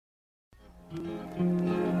Welcome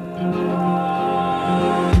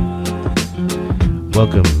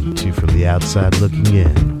to From the Outside Looking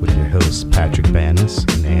In with your hosts Patrick Banis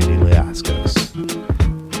and Andy Liascos.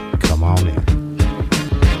 Come on in.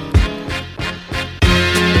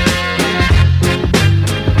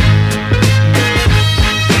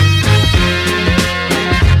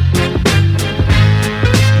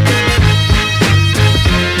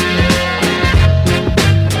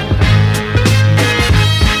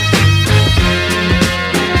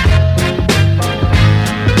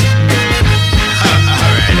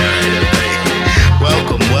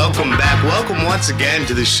 Once again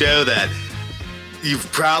to the show that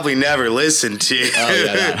you've probably never listened to.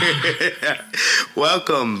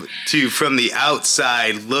 Welcome to From the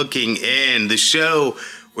Outside Looking In, the show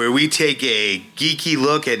where we take a geeky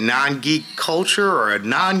look at non-geek culture or a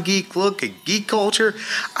non-geek look at geek culture.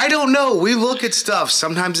 I don't know. We look at stuff.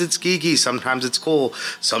 Sometimes it's geeky. Sometimes it's cool.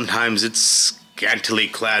 Sometimes it's scantily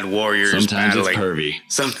clad warriors. Sometimes battling.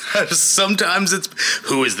 It's pervy. Sometimes it's,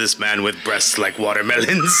 who is this man with breasts like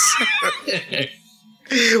watermelons?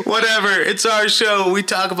 Whatever. It's our show. We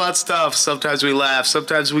talk about stuff. Sometimes we laugh.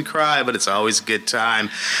 Sometimes we cry, but it's always a good time.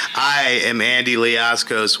 I am Andy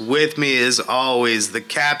Liascos. With me is always the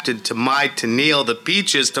captain to my Tennille, the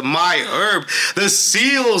peaches to my herb, the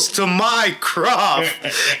seals to my crop,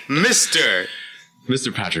 Mr.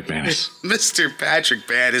 Patrick Banis. Mr. Patrick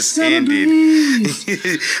Banis,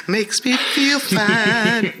 indeed. Makes me feel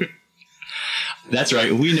fine. That's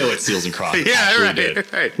right. We know it's Seals and Croft. Yeah,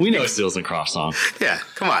 right. We know it's Seals and Croft song. Yeah,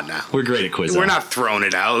 come on now. We're great at Quizzo. We're not throwing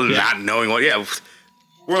it out and not knowing what. Yeah,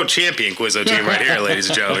 world champion Quizzo team right here, ladies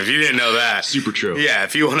and gentlemen. If you didn't know that, super true. Yeah,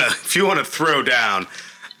 if you wanna throw down,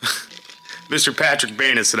 Mr. Patrick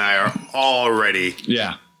Banis and I are already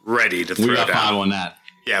ready to throw down. We got 5 on that.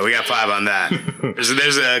 Yeah, we got 5 on that.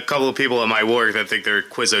 There's a couple of people at my work that think they're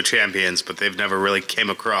Quizzo champions, but they've never really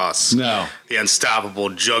came across the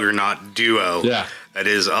unstoppable juggernaut duo that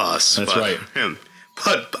is us. That's right.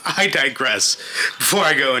 But I digress before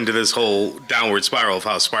I go into this whole downward spiral of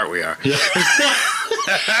how smart we are. Yeah.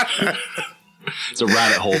 It's a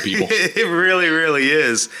rabbit hole, people. It really, really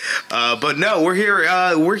is. But no, we're here.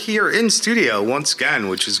 We're here in studio once again,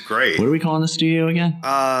 which is great. What are we calling the studio again?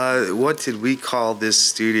 What did we call this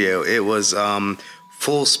studio? It was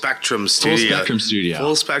Full Spectrum Studio. Full Spectrum Studio.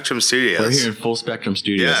 Full Spectrum Studios. We're here in Full Spectrum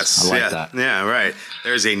Studios. Yes, I like that. Yeah, right.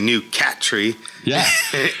 There's a new cat tree. Yeah.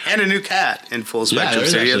 And a new cat in Full Spectrum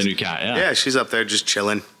Studios. Yeah, there's actually a new cat. Yeah. Yeah, she's up there just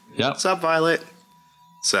chilling. Yep. What's up, Violet?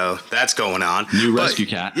 So that's going on. New rescue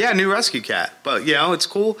cat. Yeah, new rescue cat. But, you know, it's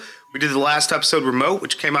cool. We did the last episode remote,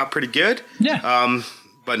 which came out pretty good. Yeah.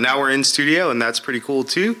 But now we're in studio, and that's pretty cool,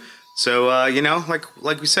 too. So, you know,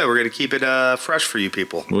 like we said, we're going to keep it fresh for you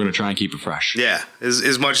people. We're going to try and keep it fresh. Yeah,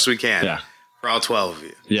 as much as we can. Yeah. For all 12 of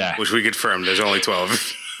you. Yeah. Which we confirmed. There's only 12.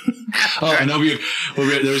 And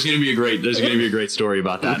there's going to be a great story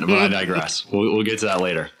about that, but I digress. We'll get to that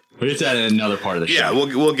later. We'll get to that in another part of the show. Yeah,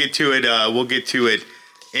 we'll get to it. We'll get to it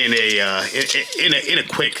in a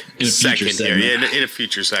quick second here. Yeah, in a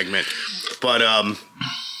future segment. But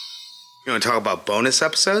you want to talk about bonus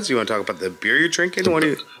episodes? You want to talk about the beer you're drinking? What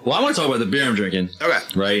do you? Well, I want to talk about the beer I'm drinking. Okay.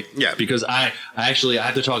 Right? Yeah. Because I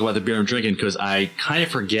have to talk about the beer I'm drinking because I kind of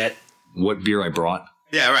forget what beer I brought.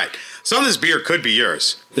 Yeah, right. Some of this beer could be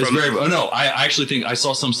yours. I actually think I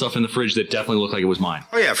saw some stuff in the fridge that definitely looked like it was mine.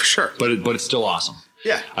 Oh yeah, for sure. But it's still awesome.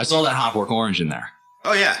 Yeah. I saw that Hopwork Orange in there.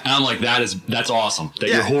 Oh yeah. And I'm like, that's awesome. That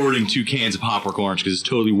you're hoarding 2 cans of Hopwork Orange because it's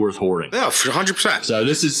totally worth hoarding. Yeah, 100%. So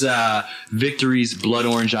this is Victory's Blood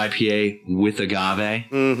Orange IPA with agave.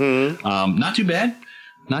 Mm-hmm. Not too bad.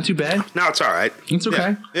 Not too bad. No, it's all right. It's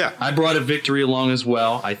okay. Yeah. I brought a Victory along as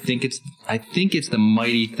well. I think it's the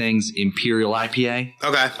Mighty Things Imperial IPA.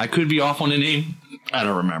 Okay. I could be off on the name. I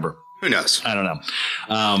don't remember. Who knows? I don't know.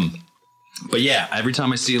 But yeah, every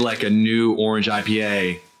time I see like a new orange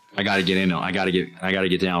IPA, I got to get in on. I got to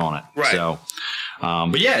get down on it. Right. So,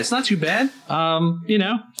 but yeah, it's not too bad. You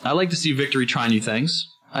know, I like to see Victory try new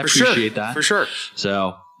things. I appreciate that. For sure.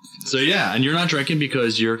 So yeah, and you're not drinking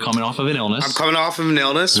because you're coming off of an illness. I'm coming off of an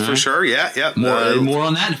illness for sure. Yeah, yeah. More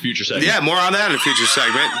on that in the future segment. Yeah, more on that in the future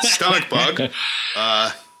segment. Stomach bug.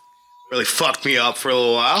 Really fucked me up for a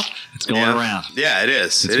little while. It's going around. Yeah, it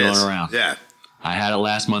is. It's going around. Yeah. I had it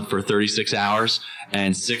last month for 36 hours,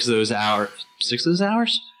 and 6 of those hours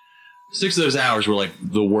were like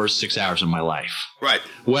the worst 6 hours of my life. Right.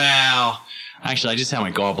 Well, actually, I just had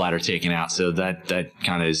my gallbladder taken out, so that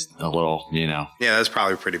kind of is a little, you know. Yeah, that's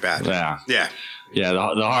probably pretty bad. Yeah. Yeah. Yeah,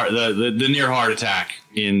 the near heart attack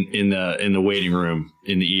in the waiting room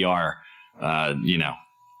in the ER, you know,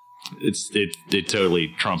 it totally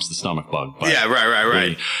trumps the stomach bug. But, yeah,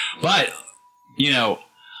 right. But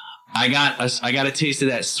I got a taste of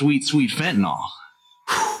that sweet fentanyl.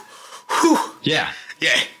 Yeah.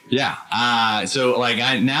 So like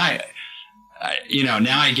now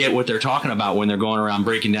I get what they're talking about when they're going around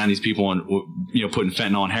breaking down these people and putting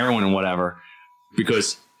fentanyl and heroin and whatever,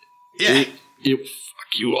 because it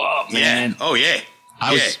fuck you up, man. Oh yeah.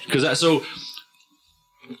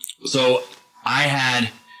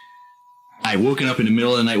 I woken up in the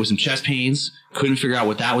middle of the night with some chest pains. Couldn't figure out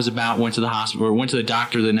what that was about. Went to the hospital, or went to the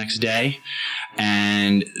doctor the next day,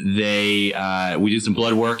 and we did some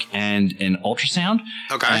blood work and an ultrasound.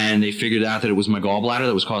 Okay. And they figured out that it was my gallbladder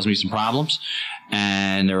that was causing me some problems.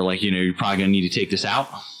 And they were like, you're probably gonna need to take this out.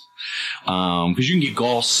 Because you can get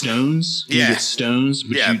gallstones. You can get stones,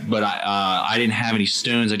 but I didn't have any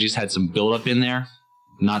stones. I just had some buildup in there.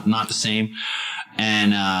 Not the same.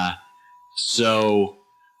 And so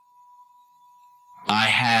I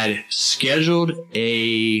had scheduled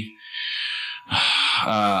a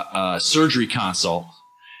surgery consult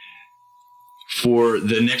for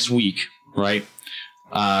the next week, right?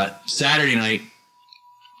 Saturday night,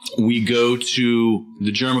 we go to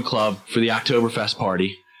the German club for the Oktoberfest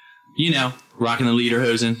party. Rocking the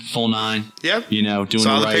lederhosen, full 9. Yep. Doing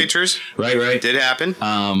Saw the the right. pictures. Right. Did happen.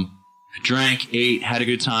 Drank, ate, had a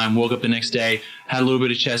good time, woke up the next day, had a little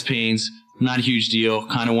bit of chest pains, not a huge deal,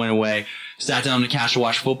 kind of went away, sat down on the couch to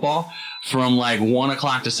watch football. From like 1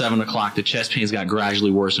 o'clock to 7 o'clock, the chest pains got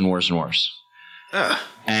gradually worse and worse and worse.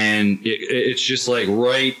 And it's just like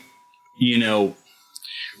right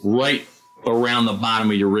around the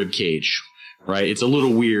bottom of your rib cage, right? It's a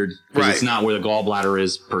little weird because it's not where the gallbladder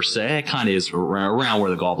is per se. It kind of is around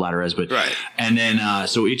where the gallbladder is, but right. And then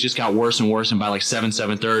so it just got worse and worse, and by like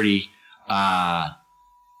 7:30, I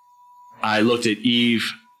looked at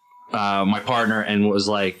Eve, my partner, and was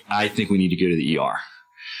like, I think we need to go to the ER.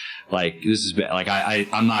 Like, this is bad. Like,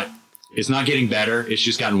 I'm not, it's not getting better. It's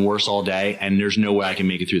just gotten worse all day, and there's no way I can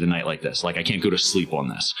make it through the night like this. Like, I can't go to sleep on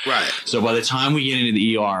this. Right. So by the time we get into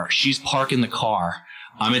the ER, she's parking the car.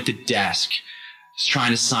 I'm at the desk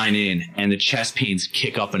trying to sign in, and the chest pains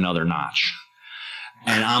kick up another notch.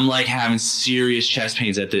 And I'm like having serious chest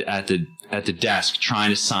pains at the desk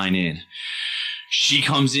trying to sign in. She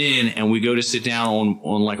comes in, and we go to sit down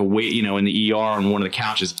on like a weight, in the ER on one of the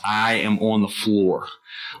couches. I am on the floor.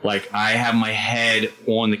 Like, I have my head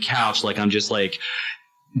on the couch, like I'm just like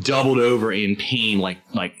doubled over in pain. Like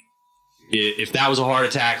if that was a heart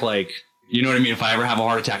attack, like, you know what I mean? If I ever have a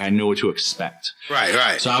heart attack, I know what to expect.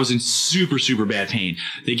 Right. So I was in super, super bad pain.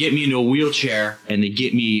 They get me into a wheelchair, and they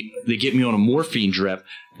get me on a morphine drip.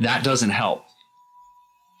 That doesn't help.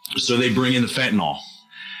 So they bring in the fentanyl.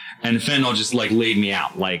 And the fentanyl just like laid me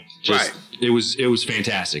out. Like, just it was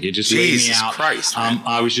fantastic. It just laid me out. Christ,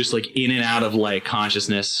 I was just like in and out of like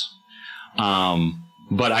consciousness.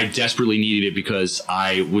 But I desperately needed it because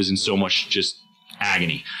I was in so much just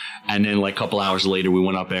agony. And then like a couple hours later, we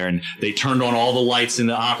went up there and they turned on all the lights in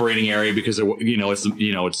the operating area because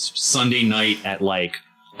it's Sunday night at like,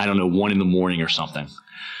 I don't know, 1 a.m. or something.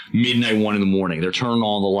 Midnight, 1 a.m. They're turning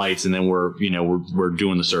on the lights, and then we're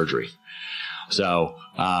doing the surgery. So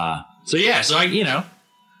I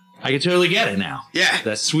can totally get it now. Yeah.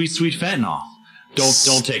 That sweet fentanyl.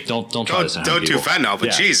 Don't try this. Don't do fentanyl,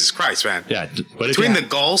 but Jesus Christ, man. Yeah. But between the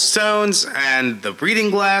gallstones and the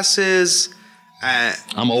reading glasses,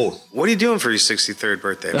 I'm old. What are you doing for your 63rd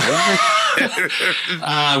birthday?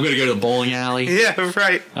 I'm gonna go to the bowling alley. Yeah,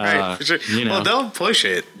 right. For sure. Well, don't push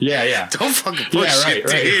it. Yeah. Don't fucking push it,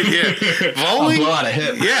 dude. Yeah. Bowling? I'll blow out a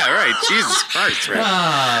hip. Yeah, right. Jesus Christ,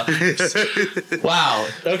 man. Wow.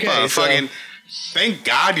 Okay. Fucking. Thank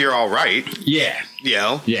God you're all right. Yeah.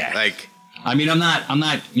 Yeah. Like, I mean, I'm not.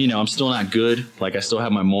 I'm still not good. Like, I still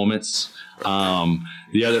have my moments.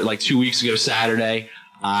 The other, like 2 weeks ago, Saturday,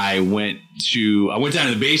 I went down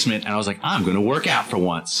to the basement, and I was like, I'm going to work out for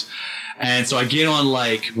once. And so I get on,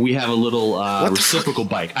 like, we have a little reciprocal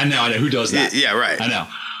bike. I know. Who does that? Yeah, right. I know.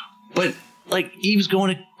 But, like, Eve's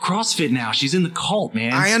going to CrossFit now. She's in the cult,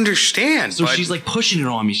 man. I understand. So she's, like, pushing it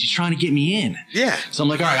on me. She's trying to get me in. Yeah. So I'm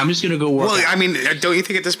like, all right, I'm just going to go work out. Well, I mean, don't you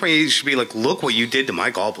think at this point you should be like, look what you did to my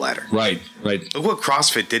gallbladder? Right. Look what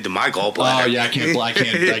CrossFit did to my gallbladder. Oh, yeah, I can't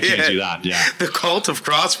do that, yeah. The cult of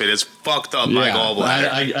CrossFit has fucked up my gallbladder.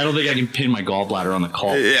 I don't think I can pin my gallbladder on the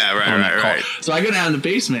cult. Yeah, right. So I go down in the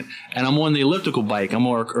basement, and I'm on the elliptical bike,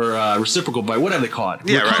 or reciprocal bike, whatever they call it.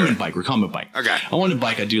 Yeah, recumbent bike. Okay. I'm on the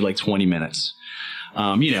bike, I do like 20 minutes.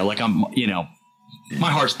 My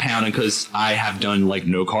heart's pounding because I have done like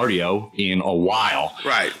no cardio in a while.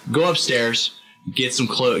 Right. Go upstairs, get some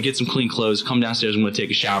clean clothes, come downstairs. I'm going to take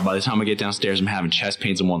a shower. By the time I get downstairs, I'm having chest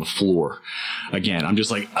pains. I'm on the floor again. I'm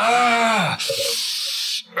just like,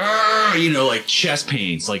 like chest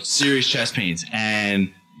pains, like serious chest pains.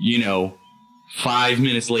 And, 5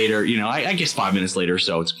 minutes later, I guess 5 minutes later or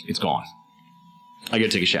so, it's gone. I go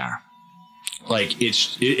take a shower. Like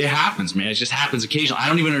it happens, man. It just happens occasionally. I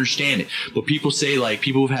don't even understand it. But people say, like,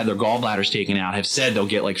 people who've had their gallbladders taken out have said they'll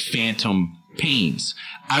get like phantom pains.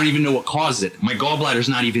 I don't even know what causes it. My gallbladder's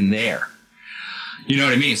not even there. You know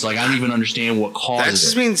what I mean? So like, I don't even understand what causes it. That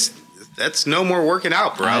just means that's no more working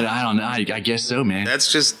out, bro. I don't know. I guess so, man.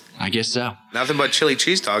 That's just. I guess so. Nothing but chili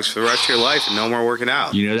cheese dogs for the rest of your life and no more working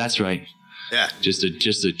out. That's right. Yeah. Just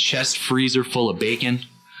a chest freezer full of bacon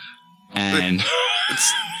and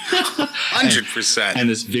 100%. And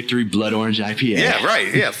this Victory Blood Orange IPA. Yeah,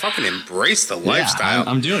 right. Yeah, fucking embrace the lifestyle.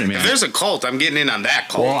 I'm doing it, man. If there's a cult, I'm getting in on that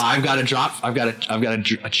cult. Well, I've got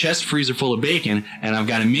a chest freezer full of bacon and I've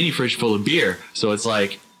got a mini fridge full of beer. So it's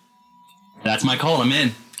like, that's my cult. I'm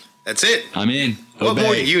in. That's it. I'm in. What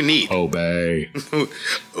more do you need? Obey.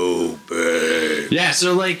 Obey. Yeah,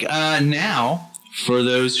 so like now, for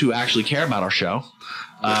those who actually care about our show,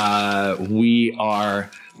 we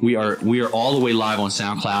are all the way live on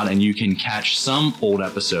SoundCloud, and you can catch some old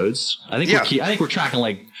episodes. I think we're tracking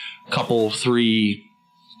like a couple, three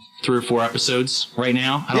or four episodes right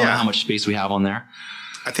now. I don't know how much space we have on there.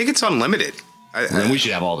 I think it's unlimited. Then we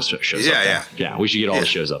should have all the shows up there. Yeah, we should get all the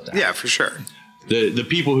shows up there. Yeah, for sure. The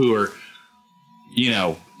people who are,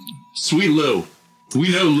 Sweet Lou. We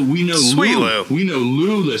know Sweet Lou. Lou. We know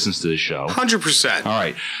Lou listens to the show. 100%. All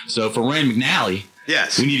right. So for Rand McNally,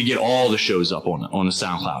 yes, we need to get all the shows up on the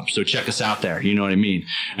SoundCloud. So check us out there. You know what I mean?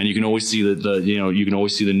 And you can always see the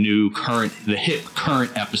hip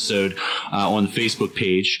current episode on the Facebook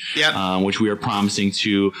page, which we are promising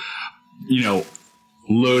to,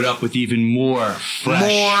 load up with even more fresh,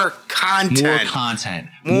 more content,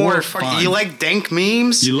 more fun. You like dank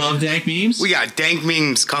memes? You love dank memes? We got dank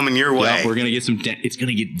memes coming your way. Yep, we're gonna get some. It's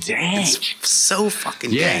gonna get dank. It's so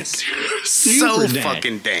fucking dank. Super dank.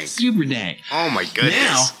 Fucking dank. Super dank. Oh my goodness.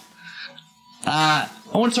 Now, I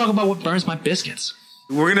want to talk about what burns my biscuits.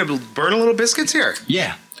 We're gonna burn a little biscuits here.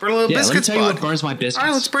 Yeah, burn a little biscuits. Let me tell you what burns my biscuits. All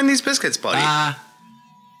right, let's burn these biscuits, buddy.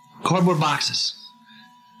 Cardboard boxes.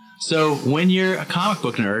 So when you're a comic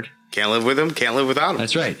book nerd, can't live with them, can't live without them.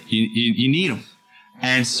 That's right. You need them.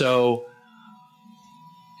 And so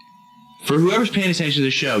for whoever's paying attention to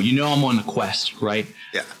the show, I'm on the quest, right?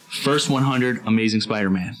 Yeah. First 100 Amazing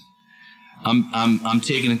Spider-Man. I'm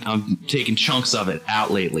taking chunks of it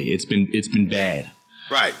out lately. It's been bad.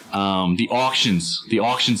 Right. The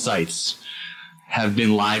auction sites have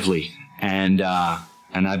been lively, and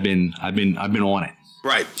I've been on it.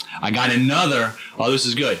 Right. I got another. Oh, this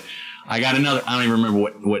is good. I got another. I don't even remember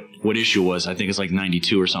what issue it was. I think it's like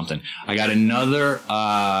 92 or something. I got another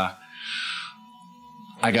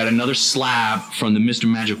slab from the Mr.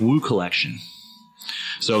 Magic Wu collection.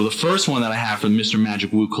 So the first one that I have from the Mr.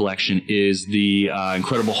 Magic Wu collection is the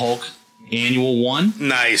Incredible Hulk annual one.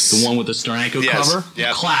 Nice. The one with the Steranko cover.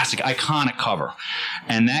 Yep. Classic, iconic cover.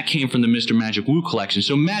 And that came from the Mr. Magic Wu collection.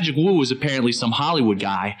 So Magic Wu was apparently some Hollywood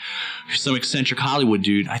guy, some eccentric Hollywood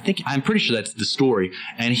dude. I'm pretty sure that's the story.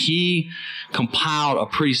 And he compiled a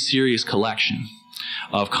pretty serious collection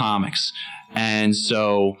of comics. And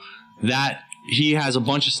so he has a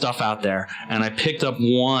bunch of stuff out there. And I picked up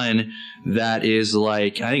one that is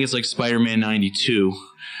like, I think it's like Spider-Man 92,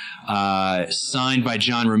 signed by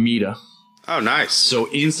John Romita. Oh, nice. So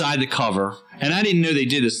inside the cover, and I didn't know they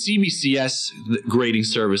did this. CBCS grading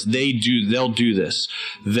service, they'll do this.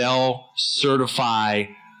 They'll certify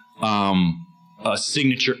a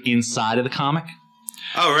signature inside of the comic.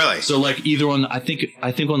 Oh, really? So like either on, I think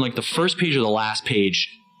on like the first page or the last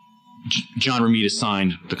page, John Romita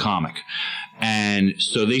signed the comic. And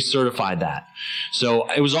so they certified that. So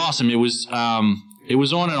it was awesome. It was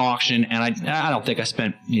on an auction, and I don't think I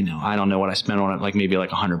spent, I don't know what I spent on it, like maybe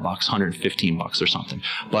like $100, $115 or something.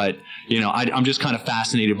 But, I'm just kind of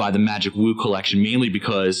fascinated by the Magic Wu collection, mainly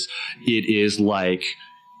because it is like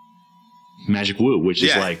Magic Wu, which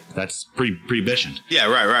is like, that's pretty bitchin'. Yeah,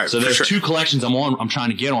 right. So there's two collections I'm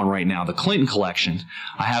trying to get on right now. The Clinton collection.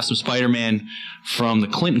 I have some Spider-Man from the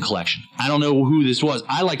Clinton collection. I don't know who this was.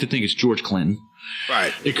 I like to think it's George Clinton.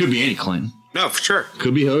 Right. It could be any Clinton. No, for sure.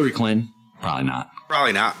 Could be Hillary Clinton. Probably not.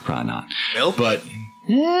 Probably not. Bill? But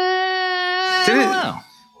I don't know.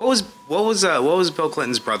 What was Bill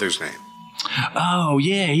Clinton's brother's name? Oh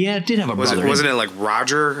yeah, it did have a brother. Wasn't it like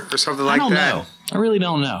Roger or something like that? I don't know. I really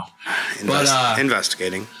don't know.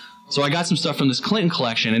 Investigating. So I got some stuff from this Clinton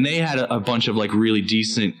collection, and they had a bunch of like really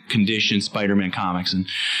decent condition Spider-Man comics, and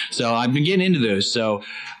so I've been getting into those. So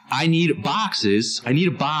I need boxes. I need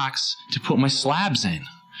a box to put my slabs in.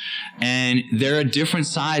 And they're a different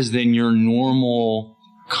size than your normal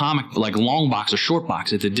comic, like long box or short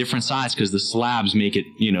box. It's a different size because the slabs make it,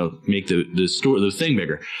 make the thing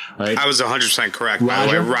bigger, right? I was 100% correct, by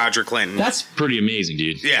the way. Roger Clinton. That's pretty amazing,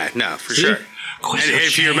 dude. Yeah, no, for sure. And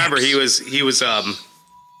if you remember, he was he was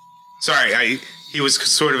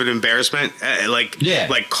sort of an embarrassment, like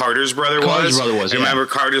Carter's brother was. I remember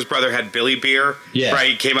Carter's brother had Billy beer. Yeah.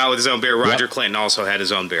 Right, he came out with his own beer. Roger Clinton also had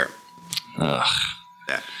his own beer. Ugh.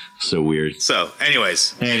 Yeah. So weird. So,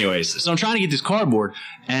 anyways. So I'm trying to get this cardboard,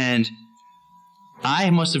 and I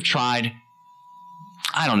must have tried,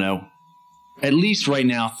 I don't know, at least right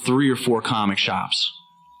now 3 or 4 comic shops,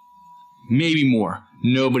 maybe more.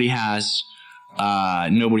 Nobody has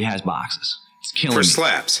boxes. It's killing me.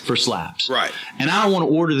 For slabs. Right. And I don't want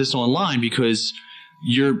to order this online because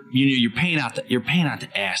you're paying out the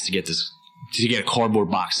ass to get this. To get a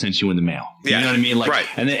cardboard box sent you in the mail. You know what I mean? Like, right.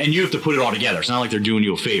 And you have to put it all together. It's not like they're doing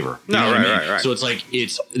you a favor. You know what I mean? Right. So it's like,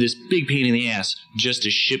 it's this big pain in the ass just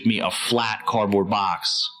to ship me a flat cardboard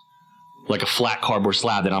box, like a flat cardboard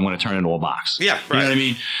slab that I'm going to turn into a box. Yeah, right. You know what I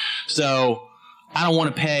mean? So I don't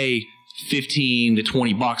want to pay $15 to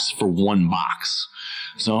 $20 for one box.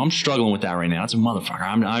 So I'm struggling with that right now. It's a motherfucker.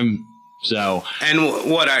 And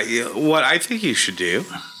what I think you should do.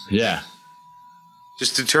 Yeah.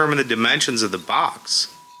 Just determine the dimensions of the box.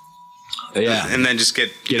 Yeah. And then just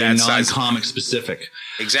get a non-comic specific.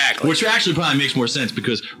 Exactly. Which actually probably makes more sense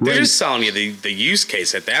because they're just selling you the use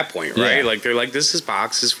case at that point, right? Yeah. Like they're like, this is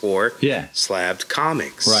boxes for slabbed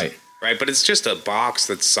comics. Right. Right, but it's just a box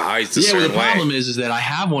that's sized a certain way. Yeah, well, the problem is that I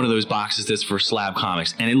have one of those boxes that's for slab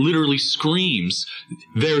comics, and it literally screams,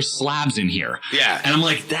 there's slabs in here. Yeah. And I'm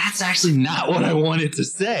like, that's actually not what I wanted to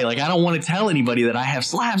say. Like, I don't want to tell anybody that I have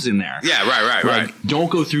slabs in there. Yeah, right. Don't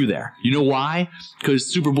go through there. You know why?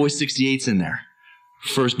 Because Superboy 68's in there.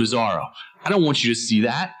 First Bizarro. I don't want you to see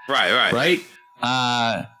that. Right.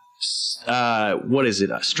 What is it?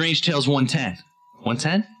 Strange Tales 110.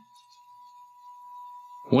 110?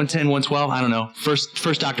 110, 112, I don't know.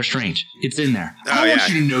 First Doctor Strange. It's in there. I don't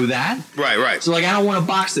want you to know that. Right. So like, I don't want a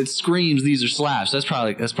box that screams these are slabs. That's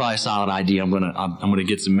probably a solid idea. I'm gonna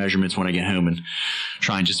get some measurements when I get home and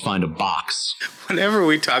try and just find a box. Whenever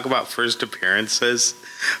we talk about first appearances,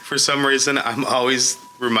 for some reason I'm always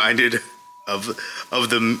reminded of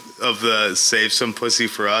the Save Some Pussy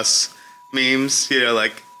for Us memes.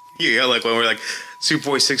 Like when we're like,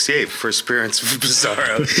 Superboy 68, first appearance of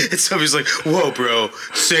Bizarro. And somebody's like, whoa, bro,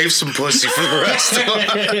 save some pussy for the rest of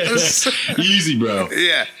us. Easy, bro.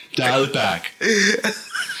 Yeah. Dial it back.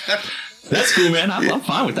 That's cool, man. I'm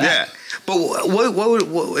fine with that. Yeah. But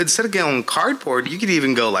what instead of going cardboard, you could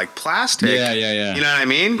even go like plastic. Yeah. You know what I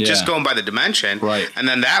mean? Yeah. Just going by the dimension. Right. And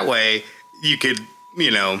then that way you could,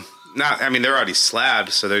 they're already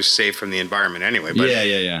slabbed, so they're safe from the environment anyway. But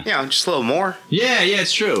yeah. Just a little more. Yeah,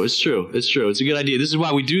 it's true. It's a good idea. This is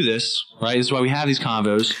why we do this, right? This is why we have these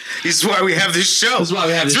convos. This is why we have this show. It's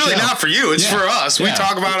really not for you. It's for us. We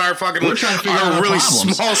talk about our really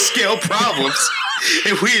small scale problems.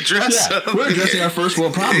 And we address them. We're addressing our first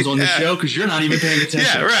world problems on this show because you're not even paying attention.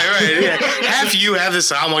 Yeah, right. Yeah. Half you have this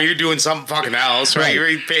on while you're doing something fucking else, right?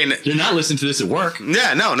 You're not listening to this at work.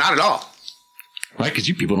 Yeah, no, not at all. Right, because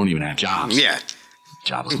you people don't even have jobs. Yeah.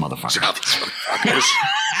 Jobless motherfuckers.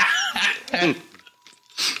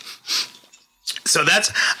 So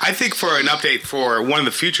I think for an update for one of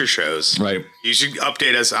the future shows, right, you should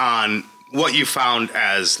update us on what you found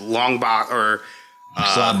as long box or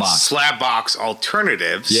slab box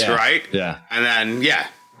alternatives, right? Yeah. And then,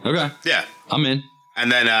 Okay. Yeah. I'm in.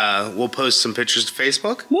 And then we'll post some pictures to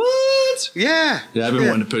Facebook. What? Yeah. Yeah, I've been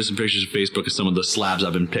wanting to post some pictures to Facebook of some of the slabs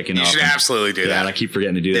I've been picking up. You should absolutely do that. Yeah, and I keep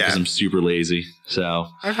forgetting to do that because I'm super lazy. So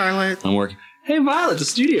Hi, Violet. I'm working. Hey, Violet, the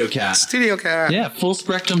Studio Cat. Studio Cat. Yeah, Full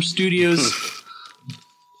Spectrum Studios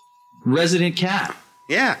resident cat.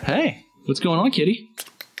 Yeah. Hey, what's going on, kitty?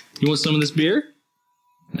 You want some of this beer?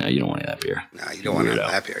 No, you don't want any of that beer. No, you don't want none of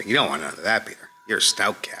that beer. You don't want none of that beer. You're a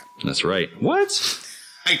stout cat. That's right. What?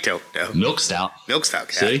 I don't know. Milk stout. Milk stout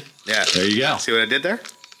cat. See? Yeah. There you go. See what I did there?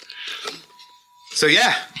 So,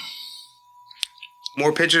 yeah.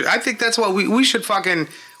 More pictures. I think that's what we should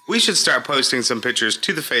start posting some pictures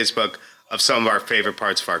to the Facebook of some of our favorite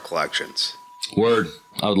parts of our collections. Word.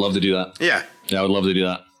 I would love to do that. Yeah. Yeah, I would love to do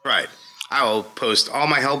that. Right. I will post all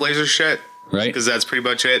my Hellblazer shit. Right. Because that's pretty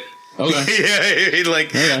much it. Okay.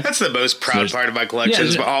 That's the most proud part of my collection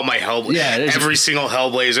is all my Hellblazer. Yeah, every single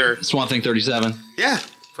Hellblazer. Swamp Thing 37. Yeah.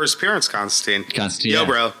 First appearance, Constantine. Yo,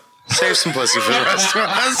 bro. Save some pussy for the rest of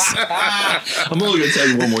us. I'm only going to tell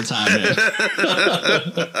you one more time, man.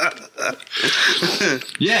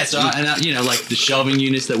 Yeah, so, like the shelving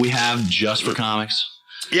units that we have just for comics.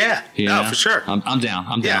 Yeah. You No, know? for sure. I'm down.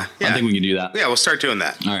 I'm down. Yeah. I think we can do that. Yeah, we'll start doing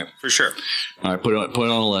that. All right. For sure. All right. Put it on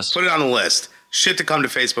the list. Put it on the list. Shit to come to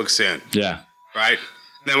Facebook soon. Yeah. Right?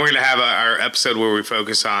 Then we're going to have our episode where we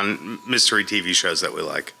focus on mystery TV shows that we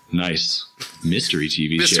like. Nice. Mystery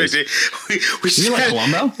TV Mystery shows. we You like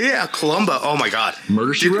Columbo? Yeah, Columbo. Oh, my God.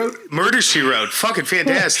 Murder, She Wrote? Murder, She Wrote. Fucking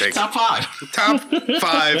fantastic. Top 5. Top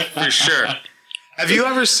 5 for sure. Have you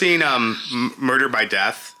ever seen Murder by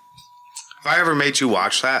Death? Have I ever made you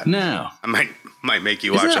watch that? No. I might make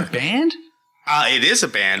you Isn't watch that a band? It is a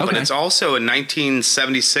band, but Okay. it's also a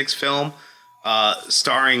 1976 film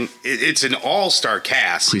starring. It's an all-star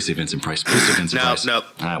cast. Please say Vincent Price. Please say Vincent Price. No.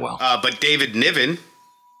 Ah, well. But David Niven,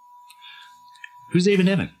 Who's David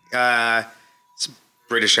Niven? it's a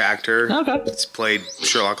British actor. Okay. He's played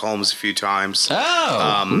Sherlock Holmes a few times.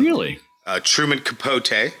 Oh, really? Truman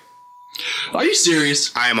Capote. Are you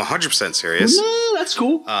serious? I am 100% serious. No, that's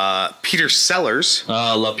cool. Peter Sellers.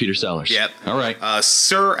 I love Peter Sellers. Yep. All right.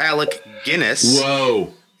 Sir Alec Guinness.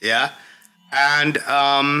 Whoa. Yeah. And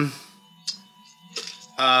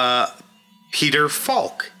Peter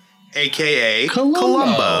Falk, a.k.a.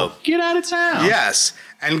 Columbo. Get out of town. Yes.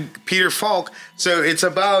 And Peter Falk. So it's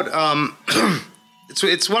about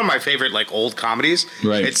it's one of my favorite like old comedies.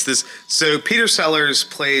 Right. It's this. So Peter Sellers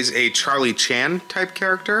plays a Charlie Chan type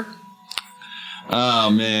character. Oh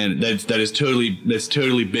man, that's totally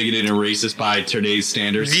bigoted and racist by today's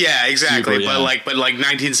standards. Yeah, exactly. Super, yeah. But like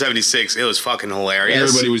 1976, it was fucking hilarious.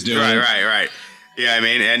 Everybody was doing it. Right. Yeah, I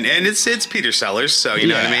mean, and it's Peter Sellers, so you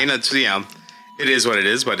know what I mean. It's it is what it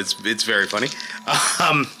is, but it's very funny.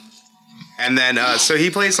 And then so he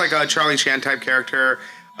plays like a Charlie Chan type character.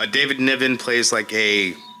 David Niven plays like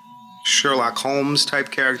a Sherlock Holmes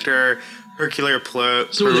type character. Hercule Poirot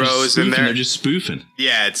is in there. They're just spoofing.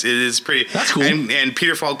 Yeah, it is pretty. That's cool. And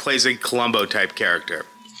Peter Falk plays a Columbo type character.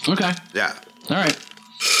 Okay. Yeah. All right.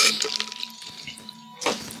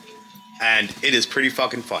 And it is pretty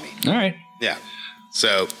fucking funny. All right. Yeah.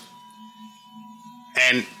 So,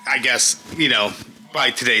 and I guess, by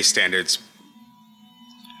today's standards,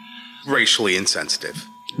 racially insensitive.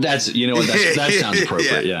 That sounds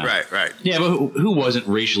appropriate. Yeah. Right. Yeah, but who wasn't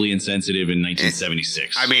racially insensitive in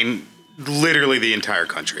 1976? I mean, literally the entire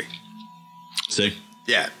country. See?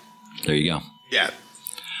 Yeah. There you go. Yeah.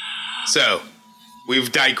 So,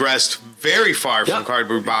 we've digressed very far from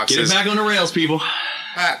cardboard boxes. Get it back on the rails, people.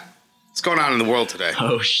 What's going on in the world today?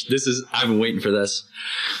 Oh, I've been waiting for this.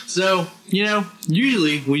 So,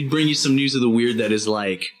 usually we bring you some news of the weird that is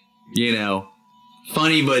like,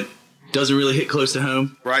 funny, but doesn't really hit close to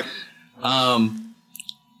home. Right.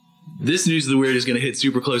 This news of the weird is going to hit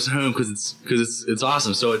super close to home because it's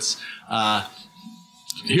awesome. So it's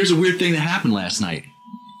here's a weird thing that happened last night.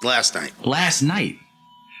 Last night.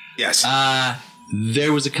 Yes. Yes.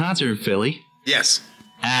 There was a concert in Philly. Yes.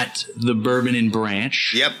 At the Bourbon and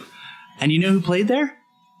Branch. Yep. And you know who played there?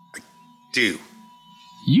 Dude.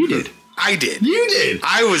 You did. I did. You did.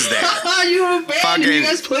 I was there. You have a band and you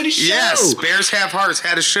guys played a show. Yes, Bears Have Hearts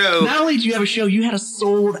had a show. Not only did you have a show, you had a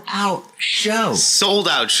sold-out show.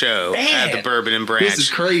 Sold-out show at the Bourbon and Branch. This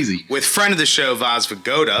is crazy. With friend of the show, Vaz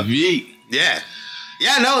Vigoda. Yeet. Yeah.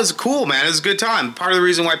 Yeah, no, it was cool, man. It was a good time. Part of the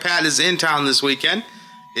reason why Pat is in town this weekend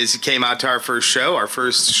is he came out to our first show,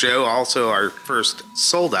 also our first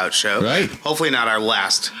sold-out show. Right. Hopefully not our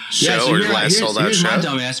last show here's sold-out show. my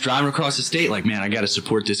dumbass driving across the state like, man, I got to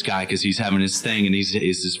support this guy because he's having his thing and it's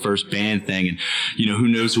his first band thing and, who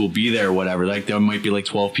knows who will be there or whatever. Like, there might be like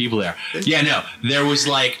 12 people there. Yeah, no, there was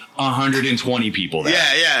like 120 people there.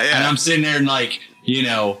 Yeah. And I'm sitting there and like,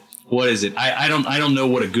 what is it? I don't know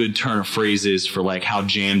what a good turn of phrase is for like how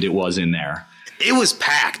jammed it was in there. It was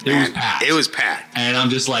packed, man. It was packed. And I'm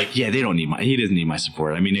just like, yeah, he doesn't need my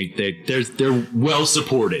support. I mean, they're well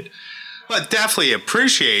supported. But definitely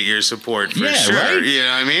appreciate your support for sure. Right? You know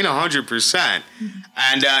what I mean? 100%.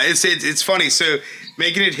 And it's funny. So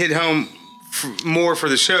making it hit home more for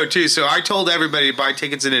the show too. So I told everybody to buy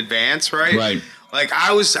tickets in advance, right? Right. Like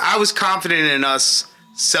I was confident in us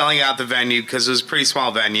selling out the venue because it was a pretty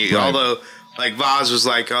small venue. Right. Although like Vaz was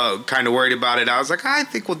like kind of worried about it. I was like, I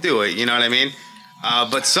think we'll do it. You know what I mean?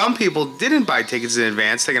 But some people didn't buy tickets in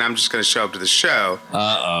advance, thinking I'm just going to show up to the show.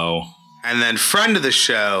 Uh-oh. And then friend of the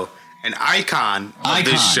show, an icon of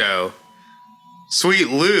this show, Sweet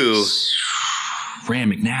Lou.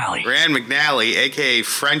 Rand McNally, a.k.a.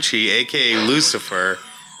 Frenchie, a.k.a. Lucifer,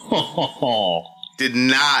 did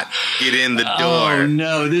not get in the door. Oh,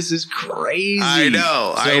 no, this is crazy. I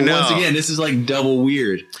know. Once again, this is like double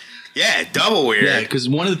weird. Yeah, double weird. Yeah, because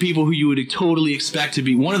one of the people who you would totally expect to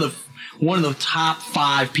be one of the top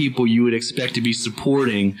 5 people you would expect to be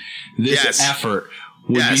supporting this effort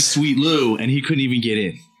would be Yes. Sweet Lou, and he couldn't even get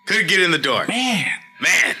in. Couldn't get in the door. Man.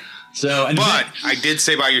 So, But I did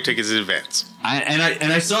say buy your tickets in advance.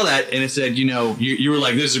 I saw that, and it said, you were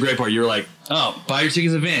like, this is a great part. You were like, oh, buy your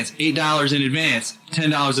tickets in advance, $8 in advance,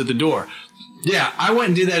 $10 at the door. Yeah, I went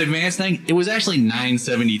and did that advance thing. It was actually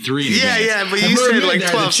 $9.73. Yeah, but you said like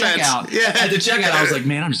 12 cents. Yeah. At the checkout, I was like,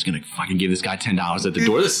 man, I'm just gonna fucking give this guy $10 at the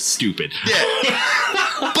door. This is stupid. Yeah.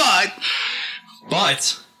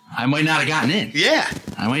 But I might not have gotten in. Yeah.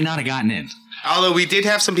 I might not have gotten in. Although we did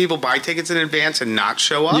have some people buy tickets in advance and not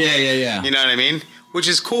show up. Yeah. You know what I mean? Which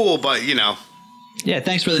is cool, but Yeah,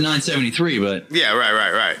 thanks for the $9.73, but yeah,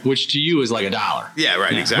 right. which to you is like $1. Yeah,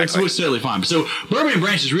 right, exactly. Which is totally fine. So Bourbon and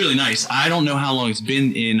Branch is really nice. I don't know how long it's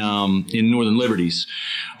been in Northern Liberties.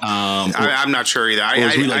 I'm not sure either. Or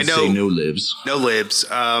as we like I to know say, no libs. no libs.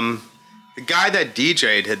 The guy that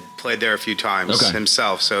DJ'd had played there a few times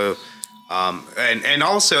himself. So, and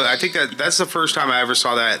also I think that's the first time I ever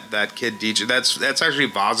saw that kid DJ. That's actually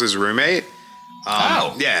Vaz's roommate.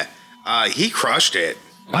 Yeah. He crushed it.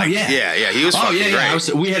 Oh yeah, he was fucking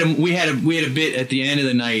great. We had a bit at the end of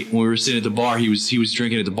the night when we were sitting at the bar. He was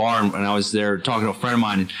drinking at the bar, and I was there talking to a friend of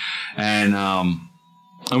mine, and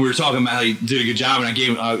we were talking about how he did a good job, and I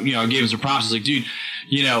gave him some props. I was like, dude,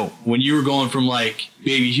 when you were going from like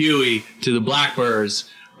Baby Huey to the Blackbirds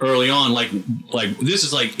early on, like this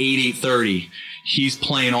is like 8:30. He's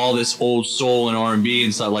playing all this old soul and R&B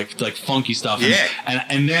and stuff, like funky stuff. Yeah.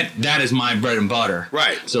 And that is my bread and butter.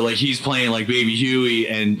 Right. So like he's playing like Baby Huey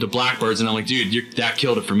and the Blackbirds, and I'm like, dude, that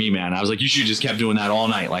killed it for me, man. I was like, you should just kept doing that all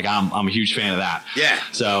night. Like I'm a huge fan of that. Yeah.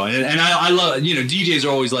 So and I love, DJs are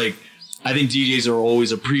always like, I think DJs are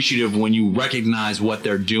always appreciative when you recognize what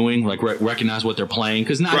they're doing, like recognize what they're playing,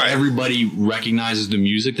 because not everybody recognizes the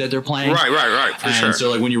music that they're playing. Right. For sure. And so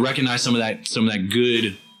like when you recognize some of that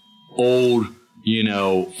good old,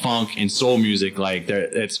 funk and soul music, like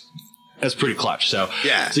that's pretty clutch. So he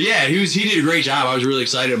did a great job. I was really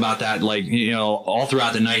excited about that. Like, all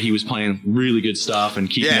throughout the night he was playing really good stuff and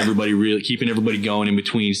keeping everybody going in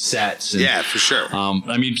between sets. And, for sure.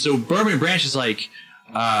 So Bourbon and Branch is like,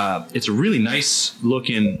 it's a really nice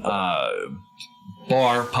looking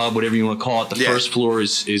bar, pub, whatever you want to call it. The first floor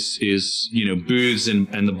is booths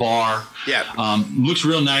and the bar. Yeah. Looks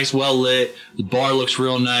real nice, well lit. The bar looks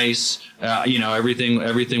real nice.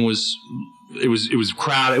 Everything was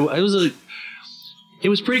crowded. It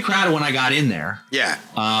was pretty crowded when I got in there. Yeah.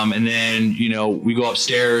 And then we go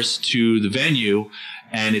upstairs to the venue,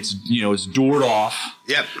 and it's doored off.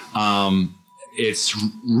 Yep. It's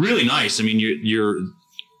really nice. I mean,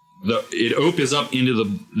 it opens up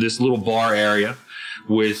into this little bar area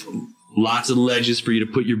with lots of ledges for you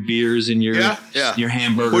to put your beers and your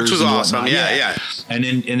hamburgers, which was awesome. Yeah. And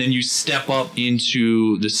then you step up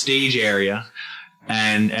into the stage area,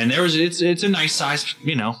 and it's a nice size,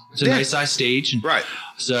 nice size stage. Right.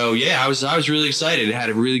 So I was really excited. It had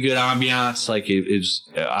a really good ambiance. Like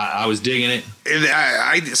I was digging it.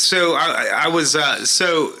 I was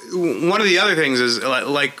one of the other things is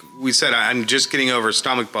like we said, I'm just getting over a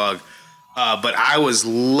stomach bug, but I was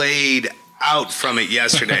laid out from it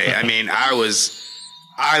yesterday. I mean, I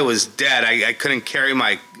was dead. I couldn't carry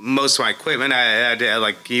most of my equipment. I had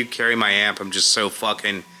to can you carry my amp? I'm just so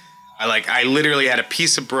fucking. I literally had a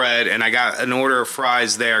piece of bread and I got an order of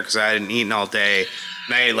fries there because I hadn't eaten all day,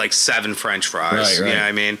 and I ate 7 French fries. Right. You know what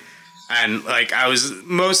I mean? And I was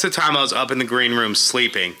most of the time I was up in the green room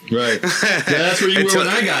sleeping. Right. Yeah, that's where you were when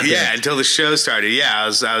I got there. Yeah, until the show started. Yeah, I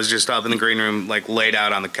was just up in the green room laid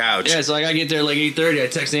out on the couch. Yeah, so I get there 8:30. I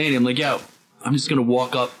text Andy. I'm like, yo, I'm just gonna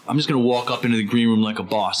walk up into the green room like a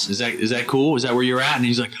boss. Is that cool? Is that where you're at? And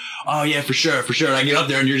he's like, oh yeah, for sure. And I get up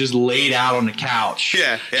there and you're just laid out on the couch.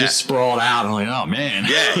 Yeah. Just sprawled out. I'm like, oh man.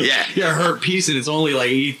 Yeah. You're a hurt piece and it's only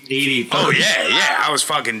 8:30. Oh yeah. I was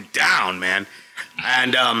fucking down, man.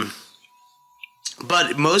 And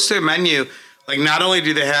but most of their menu, not only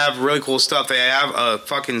do they have really cool stuff, they have a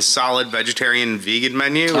fucking solid vegetarian and vegan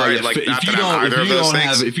menu. Right? Yeah. If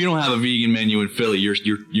you don't have a vegan menu in Philly, you're in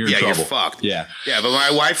trouble. You're fucked. Yeah. Yeah, but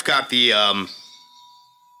my wife got the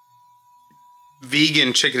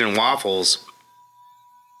vegan chicken and waffles.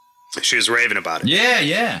 She was raving about it.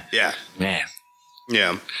 Yeah. Man.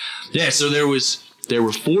 Yeah. Yeah, so there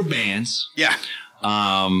were 4 bands. Yeah.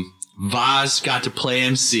 Vaz got to play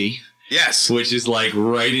MC. Yes. Which is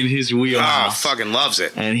right in his wheelhouse. Oh, fucking loves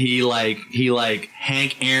it. And he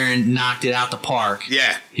Hank Aaron knocked it out the park.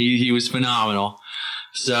 Yeah. He was phenomenal.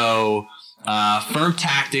 So Firm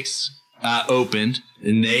Tactics opened,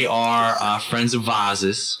 and they are friends of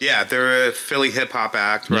Vaz's. Yeah, they're a Philly hip hop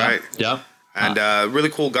act, right? Yep. And really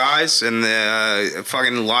cool guys, and the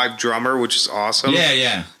fucking live drummer, which is awesome.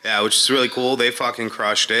 Yeah, which is really cool. They fucking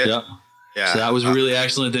crushed it. Yep. Yeah. So that was really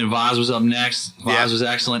excellent. Then Vaz was up next. Vaz was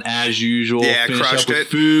excellent as usual. Yeah, Finished crushed up with it.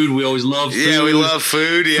 Food. We always love food. Yeah, we love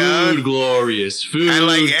food. Yeah, Food, glorious food. and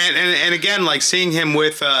like, and again, like seeing him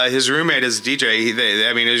with his roommate as DJ.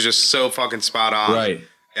 I mean, it was just so fucking spot on. Right.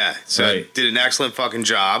 Yeah. So did an excellent fucking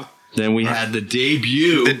job. Then we had the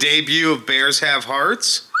debut. The debut of Bears Have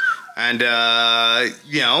Hearts. And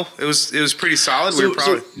it was pretty solid. We were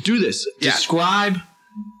probably so do this. Yeah. Describe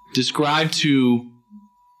to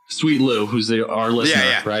Sweet Lou, who's our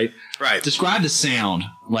listener, right? Right. Describe the sound,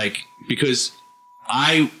 like, because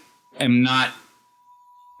I'm not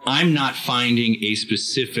finding a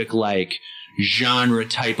specific like genre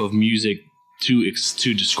type of music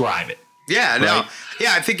to describe it. Yeah. Right? No.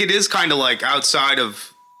 Yeah, I think it is kind of like outside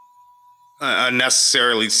of a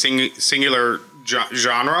necessarily singular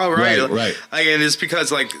genre, right? Right. Like, and it's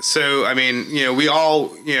because, like, so I mean, we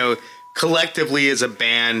all, collectively as a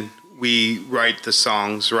band, we write the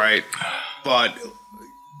songs, right? But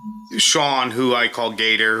Sean, who I call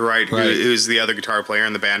Gator, right, who's the other guitar player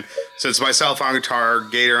in the band. So it's myself on guitar,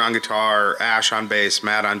 Gator on guitar, Ash on bass,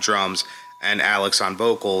 Matt on drums, and Alex on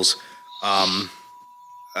vocals.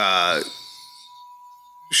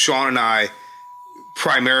 Sean and I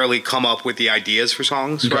primarily come up with the ideas for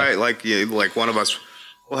songs, right? Like one of us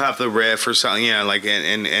will have the riff or something,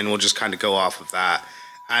 and we'll just kind of go off of that.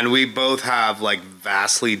 And we both have like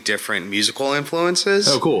vastly different musical influences.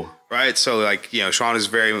 Oh, cool. Right? So like, Sean is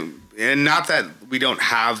and not that we don't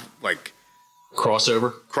have like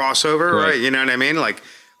crossover, right? You know what I mean? Like,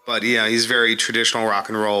 but he's very traditional rock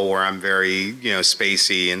and roll, where I'm very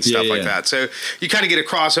spacey and stuff like that. So you kind of get a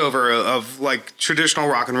crossover of like traditional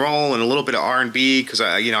rock and roll and a little bit of R&B, because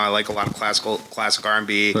I like a lot of classic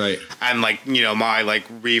R&B, right? And like my like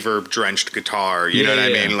reverb drenched guitar, you know what I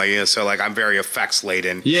mean? Like so like I'm very effects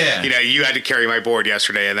laden. Yeah. You had to carry my board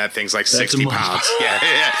yesterday, and that thing's like 60 pounds.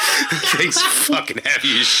 Yeah. Thing's fucking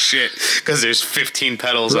heavy as shit because there's 15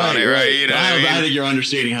 pedals on it, right? You know what I mean? I think you're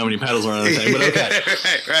understating how many pedals are on the thing, but okay.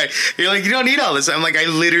 Right. You're like, you don't need all this. I'm like, I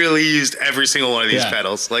literally used every single one of these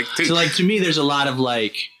pedals. Like, so like to me, there's a lot of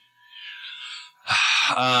like,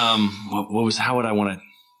 how would I want to?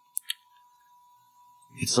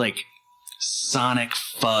 It's like sonic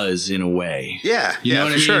fuzz in a way. Yeah. You know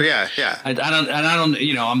what I mean? Sure. Yeah. I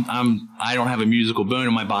don't have a musical bone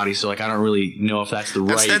in my body, so like I don't really know if that's the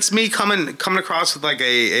right. That's me coming across with like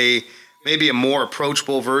a maybe a more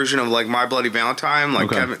approachable version of like My Bloody Valentine, like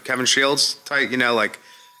Kevin Shields type.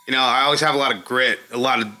 I always have a lot of grit, a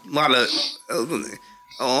lot of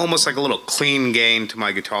almost like a little clean gain to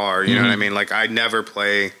my guitar. You know what I mean? Like I never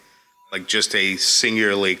play like just a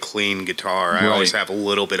singularly clean guitar. I always have a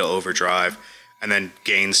little bit of overdrive and then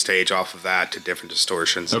gain stage off of that to different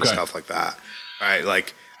distortions and stuff like that. Right?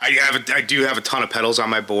 Like I do have a ton of pedals on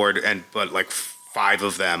my board, but like 5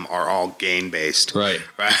 of them are all gain based. Right.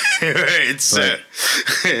 It's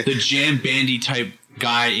the jam bandy type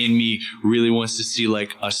guy in me really wants to see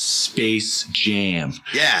like a space jam.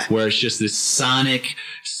 Yeah. Where it's just this sonic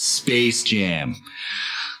space jam.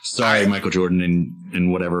 Sorry, Michael Jordan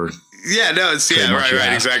and whatever. Yeah, no, it's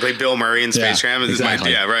right, exactly. Bill Murray in Space Jam.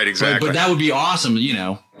 Exactly. Exactly. But that would be awesome,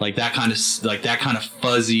 like that kind of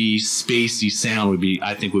fuzzy, spacey sound would be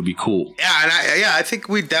cool. Yeah, and I think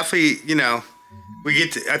we definitely, I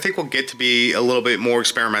think we'll get to be a little bit more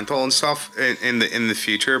experimental and stuff in the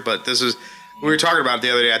future. But we were talking about it the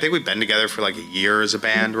other day. I think we've been together for like a year as a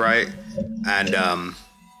band, right? And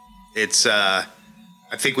it's I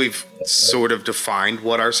think we've sort of defined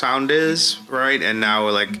what our sound is, right? And now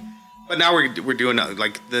we're doing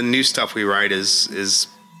like the new stuff we write is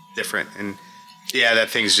different, and that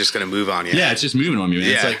thing's just gonna move on you. Yeah, it's just moving on you.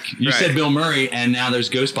 Man. It's like you said Bill Murray, and now there's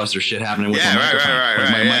Ghostbuster shit happening with my microphone.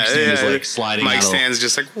 Right. My mic stand is like sliding. Mic stand's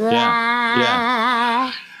just like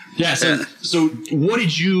yeah. So what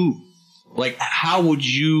did you like? How would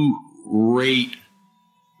you rate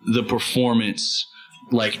the performance?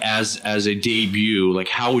 Like as a debut, like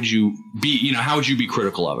how would you be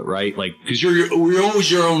critical of it, right? Like because you're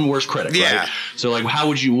always your own worst critic, right? So like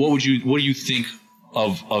what do you think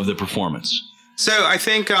of the performance? So I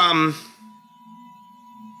think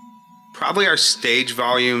probably our stage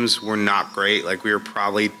volumes were not great. Like we were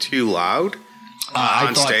probably too loud.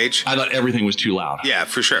 on stage. I thought everything was too loud. Yeah,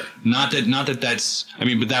 for sure. Not that that's, I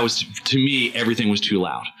mean, but that was, to me, everything was too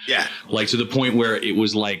loud. Yeah. Like to the point where it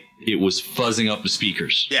was like, it was fuzzing up the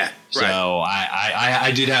speakers. Yeah, right. So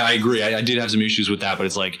I agree. I did have some issues with that, but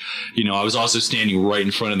it's like, you know, I was also standing right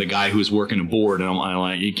in front of the guy who was working a board, and I'm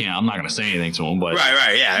like, I'm not going to say anything to him, but.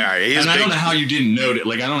 Right, yeah, right. And I don't know how you didn't notice,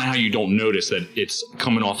 like, I don't know how you don't notice that it's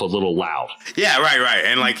coming off a little loud. Yeah, right.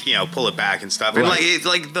 And like, you know, pull it back and stuff. And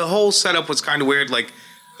like the whole setup was kind of weird. Like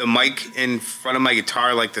the mic in front of my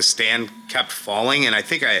guitar, like the stand kept falling. And I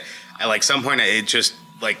think I at like some point it just,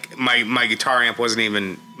 like my guitar amp wasn't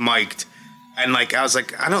even mic'd, and like I was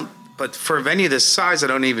like, but for a venue this size, I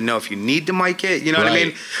don't even know if you need to mic it. You know what I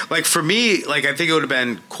mean? Like for me, like I think it would have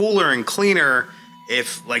been cooler and cleaner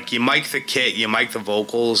if like you mic the kit, you mic the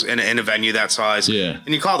vocals in a venue that size, and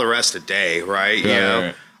you call the rest a day, right? You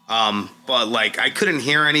know. Right. But like I couldn't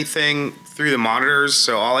hear anything through the monitors,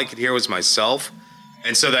 so all I could hear was myself.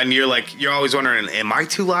 And so then you're always wondering, am I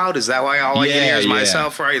too loud? Is that why all I can hear is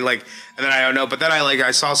myself, right? Like, and then I don't know. But then I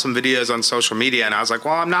saw some videos on social media, and I was like,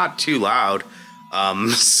 well, I'm not too loud. So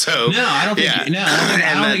no, I don't think. I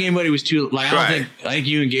don't think anybody was too. Like, I think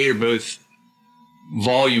you and Gator both,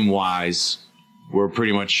 volume wise, were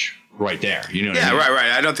pretty much right there. You know what I mean?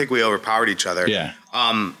 Right. I don't think we overpowered each other. Yeah.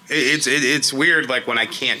 It's weird, like when I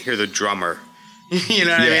can't hear the drummer. You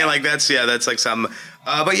know what I mean? Like that's like something.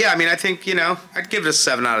 But yeah, I mean, I think, you know, I'd give it a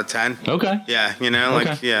 7 out of 10. Okay. Yeah, you know,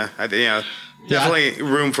 definitely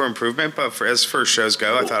room for improvement. But as first shows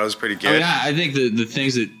go, I thought it was pretty good. I think the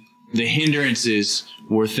things that the hindrances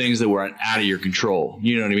were things that were out of your control.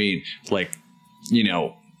 You know what I mean? Like, you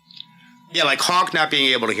know. Yeah, like Honk not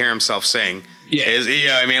being able to hear himself sing.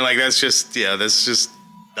 Yeah. I mean, like that's just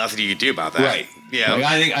nothing you can do about that. Right. Yeah. Like,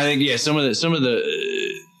 I think some of the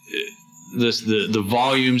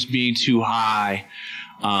volumes being too high.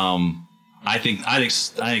 I think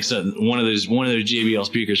so. One of those JBL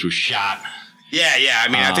speakers was shot. Yeah. I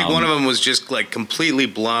mean, I think one of them was just like completely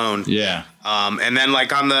blown. Yeah. And then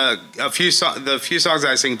like on the few songs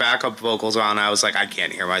I sing backup vocals on, I was like, I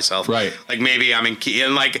can't hear myself. Right. Like maybe I'm in key,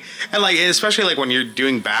 and especially like when you're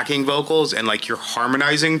doing backing vocals and like you're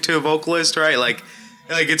harmonizing to a vocalist, right? Like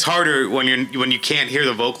it's harder when you can't hear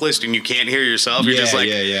the vocalist and you can't hear yourself. You're just like,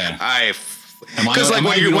 because like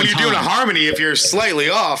when you're doing a harmony, if you're slightly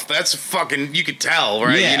off, that's fucking, you could tell,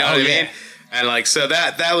 right? Yeah, you know what I mean? And like, so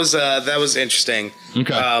that was interesting.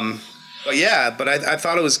 Okay. But I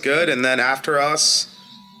thought it was good. And then after us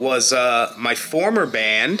was my former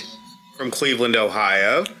band from Cleveland,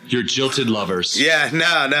 Ohio. Your Jilted Lovers. Yeah,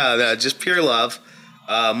 no, just pure love.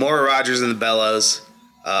 Maura Rogers and the Bellows,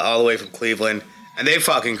 all the way from Cleveland. And they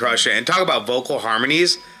fucking crush it. And talk about vocal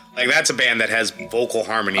harmonies. Like, that's a band that has vocal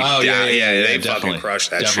harmony. Oh, yeah, they fucking crush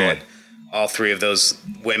that shit. All three of those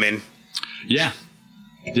women. Yeah.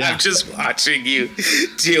 I'm just watching you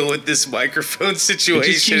deal with this microphone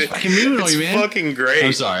situation. It just keeps fucking moving on you, man. It's fucking great.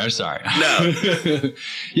 I'm sorry. No.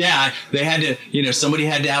 Yeah, they had to, somebody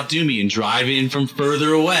had to outdo me and drive in from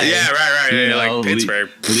further away. Yeah, right. Like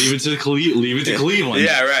Pittsburgh. Leave it to Cleveland.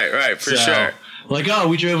 Yeah, right. For sure. Like, oh,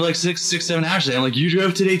 we drove like 6-7 hours today. I'm like, you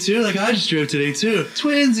drove today too? Like, I just drove today too.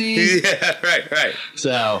 Twinsies. Yeah, right.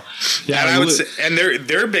 So, yeah. And I would say, and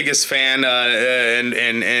their biggest fan, and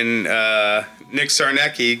Nick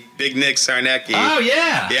Sarnecki, Big Nick Sarnecki. Oh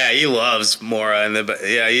yeah. Yeah, he loves Maura, and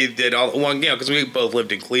he did all because we both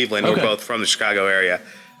lived in Cleveland. Okay. We're both from the Chicago area.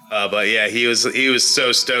 But yeah, he was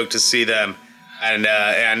so stoked to see them, and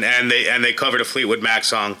they covered a Fleetwood Mac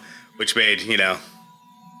song, which made he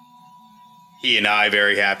and I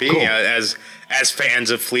very happy, cool. As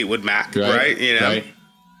fans of Fleetwood Mac, right?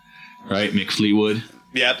 Right, Mick Fleetwood.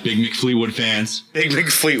 Yep. Big Mick Fleetwood fans. Big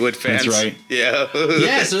Mick Fleetwood fans. That's right. Yeah.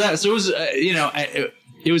 Yeah. So it was,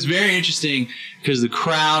 it was very interesting because the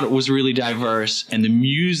crowd was really diverse and the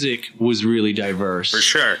music was really diverse. For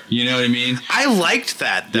sure. You know what I mean? I liked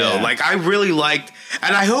that though. Yeah. Like I really liked,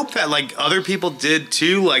 and I hope that like other people did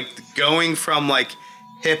too. Like going from like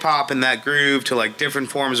hip hop and that groove to like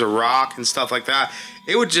different forms of rock and stuff like that.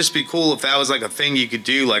 It would just be cool if that was like a thing you could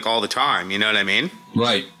do like all the time. You know what I mean?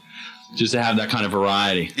 Right. Just to have that kind of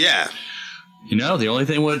variety. Yeah. The only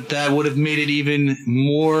thing that would have made it even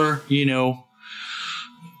more,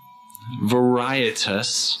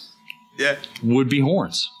 varietous. Yeah. Would be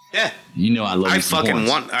horns. Yeah. I love.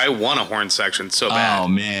 I want a horn section so bad. Oh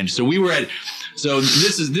man. So we were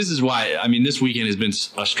this is why, this weekend has been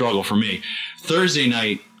a struggle for me. Thursday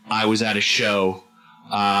night, I was at a show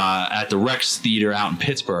at the Rex Theater out in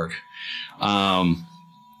Pittsburgh.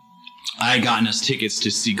 I had gotten us tickets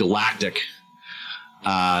to see Galactic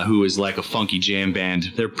who is like a funky jam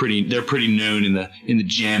band. They're pretty known in the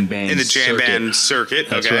jam band circuit.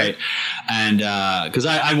 That's okay. right. And because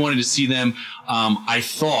I wanted to see them, I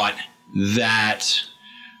thought that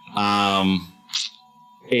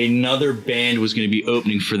another band was going to be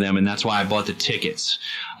opening for them, and that's why I bought the tickets.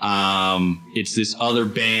 It's this other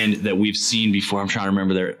band that we've seen before. I'm trying to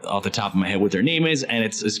remember off the top of my head what their name is, and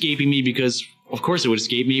it's escaping me because, of course, it would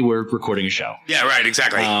escape me. We're recording a show. Yeah, right,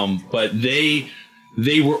 exactly. But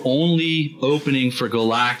they were only opening for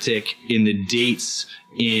Galactic in the dates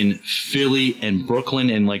in Philly and Brooklyn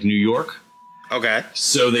and like New York. Okay.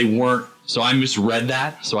 So they weren't. So I misread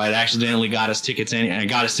that. So I accidentally got us tickets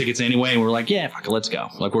anyway, and we're like, yeah, fuck it, let's go.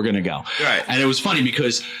 Like, we're gonna go. Right. And it was funny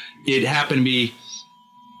because it happened to be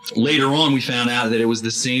later on. We found out that it was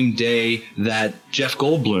the same day that Jeff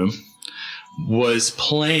Goldblum was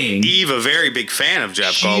playing. Eve, a very big fan of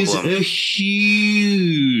Jeff Goldblum. She's a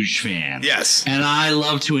huge fan. Yes. And I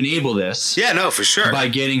love to enable this. Yeah, no, for sure. By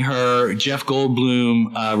getting her Jeff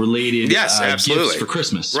Goldblum related gifts for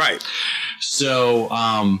Christmas. Right. So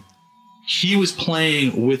he was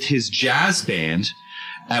playing with his jazz band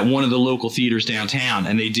at one of the local theaters downtown,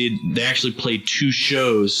 and they actually played 2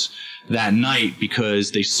 shows that night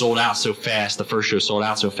because they sold out so fast. The first show sold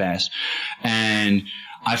out so fast. And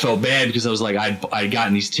I felt bad because I was like, I'd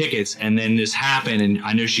gotten these tickets, and then this happened, and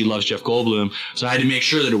I know she loves Jeff Goldblum, so I had to make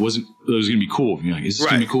sure that it was going to be cool. You know, is this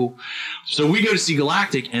going to be cool? So we go to see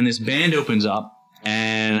Galactic, and this band opens up,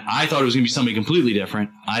 and I thought it was going to be something completely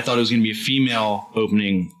different. I thought it was going to be a female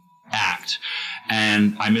opening act,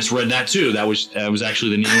 and I misread that too. That was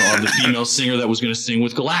actually the name of the female singer that was going to sing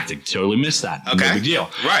with Galactic. Totally missed that. Okay. No big deal.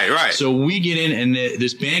 Right. So we get in, and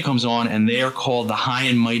this band comes on, and they are called the High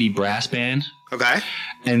and Mighty Brass Band. Okay.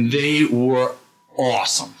 And they were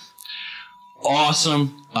awesome.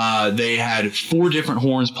 They had 4 different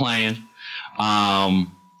horns playing.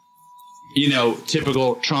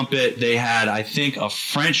 Typical trumpet. They had, I think, a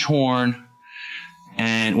French horn,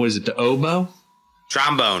 and what is it, the oboe?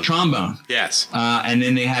 Trombone. Yes. And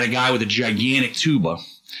then they had a guy with a gigantic tuba.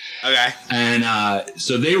 Okay. And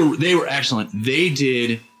so they were excellent. They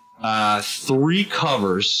did 3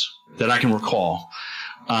 covers that I can recall.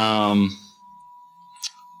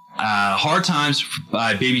 Hard Times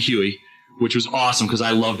by Baby Huey, which was awesome because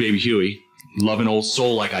I love Baby Huey. Love an old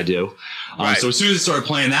soul like I do. Right. So as soon as it started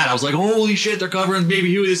playing that, I was like, holy shit, they're covering Baby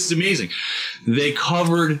Huey. This is amazing. They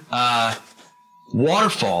covered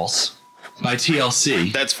Waterfalls by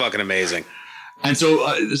TLC. That's fucking amazing. And so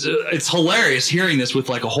it's hilarious hearing this with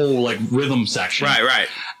like a whole like rhythm section. Right.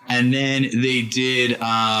 And then they did,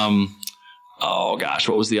 oh gosh,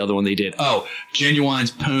 what was the other one they did? Oh,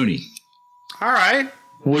 Genuine's Pony. All right.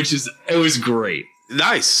 It was great.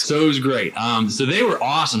 Nice. So it was great. So they were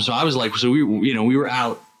awesome. So I was like, we were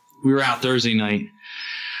out Thursday night,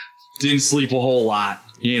 didn't sleep a whole lot,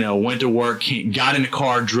 went to work, got in the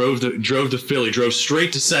car, drove to Philly, drove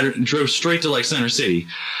straight to like Center City.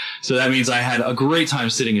 So that means I had a great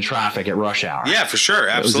time sitting in traffic at rush hour. Yeah, for sure.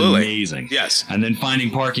 Absolutely. It was amazing. Yes. And then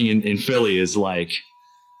finding parking in Philly is like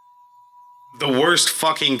the worst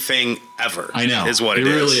fucking thing ever. I know. Is what it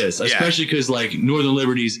is. It really is. Especially because like Northern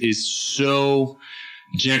Liberties is so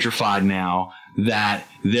gentrified now that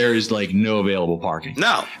there is like no available parking.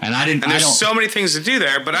 No. And there's so many things to do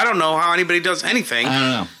there, but I don't know how anybody does anything. I don't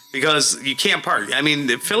know. Because you can't park. I mean,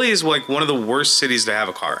 Philly is like one of the worst cities to have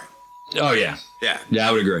a car in. Oh, yeah. Yeah. Yeah,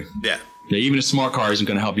 I would agree. Yeah. Yeah, even a smart car isn't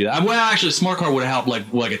going to help you. Well, actually, a smart car would have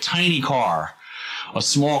helped like a tiny car. A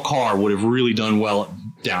small car would have really done well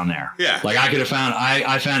down there. Yeah. Like I could have found,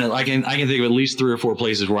 I found it, I can think of at least 3 or 4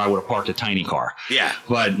 places where I would have parked a tiny car. Yeah.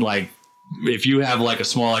 But like, if you have like a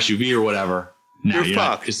small SUV or whatever, no, you're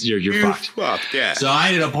fucked. You're fucked. Yeah. So I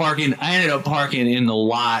ended up parking in the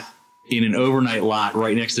lot, in an overnight lot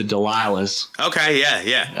right next to Delilah's. Okay.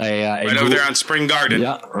 Yeah. Right over there on Spring Garden.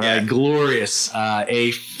 Yeah. Right. Yeah. Glorious.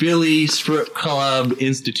 A Philly strip club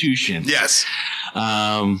institution. Yes.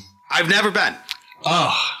 I've never been.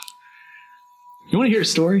 Oh. You want to hear a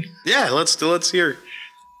story? Yeah. Let's hear.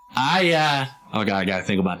 Oh God, I gotta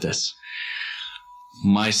think about this.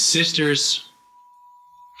 My sister's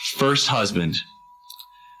first husband,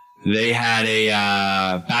 they had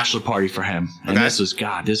a bachelor party for him. And this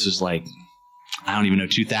was like, I don't even know,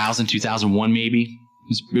 2000, 2001 maybe.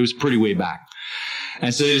 It was pretty way back.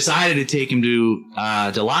 And so they decided to take him to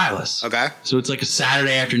Delilah's. Okay. So it's like a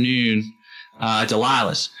Saturday afternoon at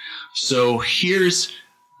Delilah's. So here's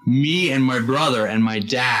me and my brother and my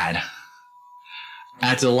dad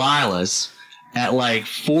at Delilah's at like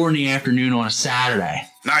 4 in the afternoon on a Saturday.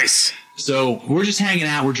 Nice. So we're just hanging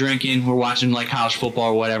out, we're drinking, we're watching like college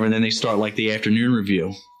football or whatever, and then they start like the afternoon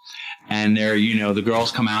review. and they're, the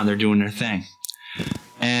girls come out and they're doing their thing.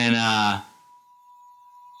 And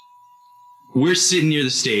we're sitting near the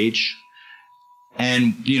stage,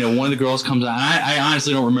 and, one of the girls comes out. I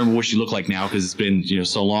honestly don't remember what she looked like now because it's been,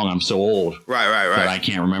 so long. I'm so old. Right. That I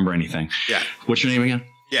can't remember anything. Yeah. What's your name again?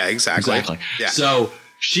 Yeah, exactly. Yeah. So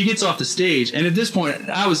she gets off the stage, and at this point,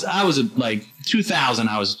 I was like 2000.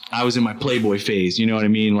 I was in my Playboy phase. You know what I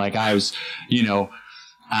mean? Like I was,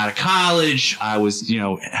 out of college. I was,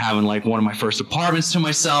 having like one of my first apartments to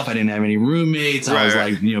myself. I didn't have any roommates. I was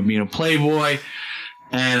like, being a Playboy.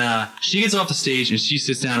 And she gets off the stage and she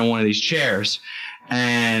sits down in one of these chairs,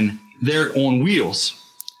 and they're on wheels.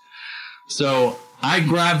 So I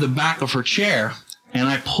grab the back of her chair and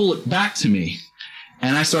I pull it back to me.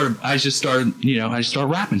 And I just started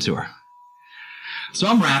rapping to her. So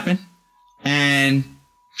I'm rapping, and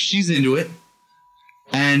she's into it.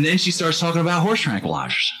 And then she starts talking about horse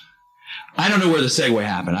tranquilizers. I don't know where the segue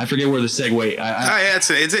happened. I forget where the segue.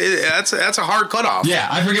 That's a hard cutoff. Yeah,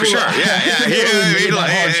 I forget. For sure.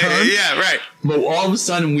 Yeah, right. But all of a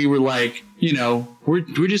sudden, we were like,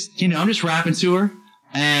 we're just, I'm just rapping to her,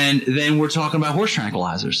 and then we're talking about horse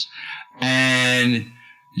tranquilizers, and.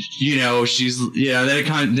 Then she's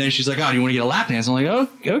like, oh, do you want to get a lap dance? I'm like, oh,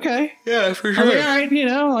 okay. Yeah, for sure. I'm like, all right,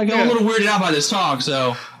 I'm a little weirded out by this talk,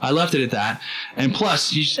 so I left it at that. And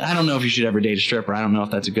plus, I don't know if you should ever date a stripper. I don't know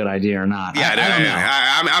if that's a good idea or not. Yeah, I don't know.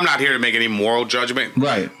 I'm not here to make any moral judgment,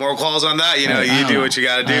 right? Moral calls on that. You do what you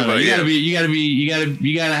got to do, but you gotta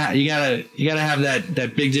have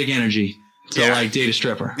that big dick energy. To like date a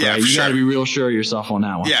stripper. Yeah, right? You got to be real sure of yourself on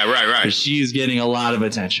that one. Yeah, right. Because she's getting a lot of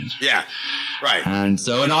attention. Yeah, right. And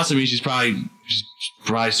so it also means she's probably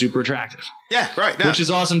super attractive. Yeah, right. No. Which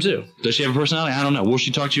is awesome too. Does she have a personality? I don't know. Will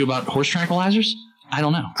she talk to you about horse tranquilizers? I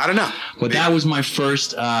don't know. But that was my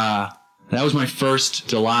first. That was my first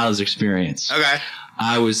Delilah's experience. Okay.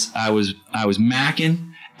 I was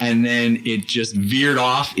macking, and then it just veered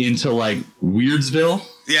off into like Weirdsville.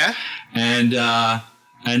 Yeah.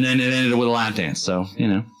 And then it ended with a lap dance. So,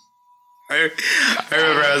 I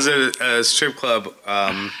remember I was at a strip club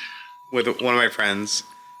with one of my friends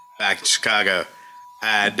back in Chicago.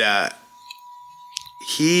 And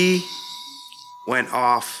he went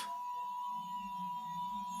off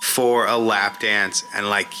for a lap dance. And,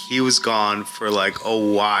 like, he was gone for, like, a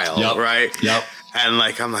while, right? Yep. And,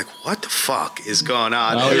 like, I'm like, what the fuck is going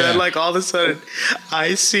on? Then, like, all of a sudden,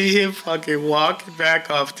 I see him fucking walking back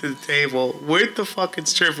up to the table with the fucking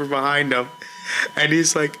stripper behind him. And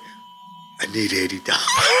he's like, I need $80.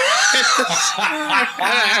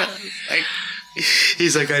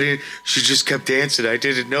 He's like, she just kept dancing. I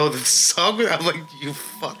didn't know the song. I'm like, you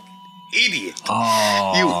fucking idiot.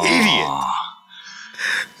 Oh. You idiot.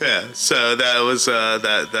 Yeah, so that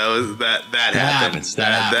happens.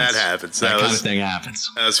 That happens. That kind of thing happens.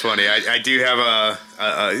 That was funny. I do have a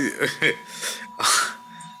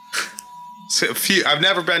few. I've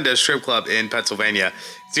never been to a strip club in Pennsylvania.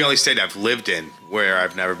 It's the only state I've lived in where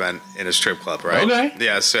I've never been in a strip club. Right? Okay.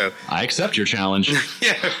 Yeah. So I accept your challenge.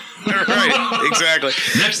 Yeah. Right. Exactly.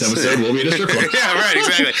 Next episode, we'll be in a strip club. Yeah. Right.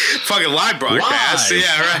 Exactly. Fucking live broadcast. Live.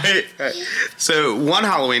 Yeah. Right. So one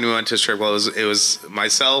Halloween we went to a strip club. It was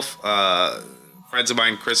myself, friends of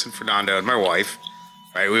mine, Chris and Fernando, and my wife.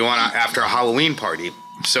 Right. We went out after a Halloween party.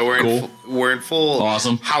 So we're in full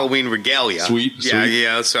awesome Halloween regalia. Sweet.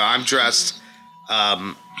 Yeah. So I'm dressed.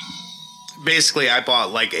 Basically, I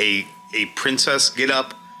bought like a princess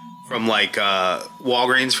get-up from like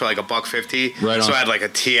Walgreens for like $1.50. Right on. So I had like a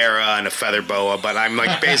tiara and a feather boa, but I'm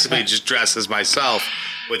like basically just dressed as myself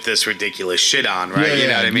with this ridiculous shit on, right? Yeah, you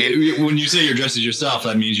know what I mean? When you say you're dressed as yourself,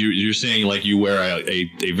 that means you're saying like you wear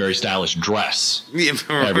a very stylish dress. Yeah,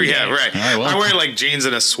 right. Right, well. I wear like jeans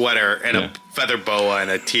and a sweater and a feather boa and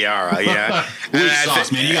a tiara. Yeah. Which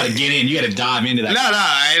sauce, man? You got to get in. You got to dive into that. No.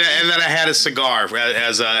 And then I had a cigar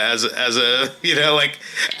as a like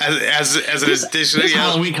as an addition. This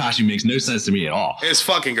Halloween costume makes no sense to me at all. It's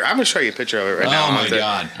fucking great. I'm gonna show you a picture of it right now. Oh my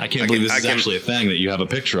god! I can't believe this is actually a thing that you have a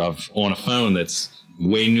picture of on a phone that's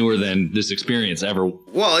way newer than this experience ever.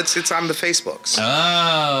 Well, it's on the Facebooks.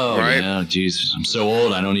 Oh, right. Yeah, jeez, I'm so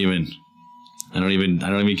old. I don't even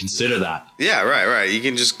consider that. Yeah, right. You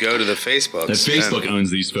can just go to the Facebooks. That Facebook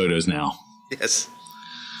owns these photos now. Yes,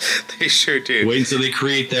 they sure do. Wait until they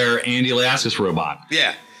create their Andy Laskis robot.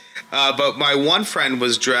 Yeah, but my one friend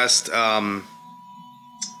was dressed as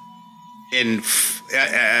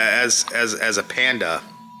a panda.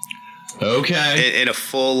 Okay. In a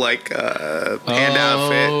full like panda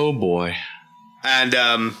outfit. Oh boy. And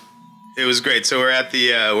it was great. So we're at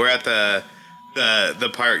the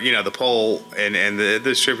part, the pole, and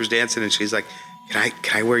the stripper's dancing, and she's like, "Can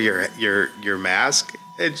I wear your mask?"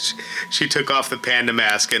 And she took off the panda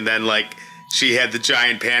mask, and then like she had the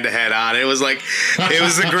giant panda head on. It was like, it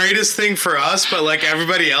was the greatest thing for us, but like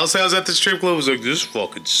everybody else that was at the strip club was like, this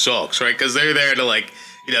fucking sucks, right? Because they're there to like,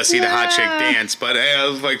 you know, see the hot chick dance. But I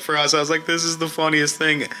was like, for us, I was like, this is the funniest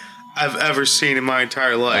thing I've ever seen in my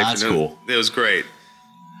entire life. That's cool. It was great.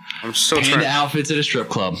 I'm still Panda trying. outfits at a strip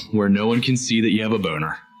club where no one can see that you have a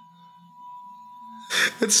boner.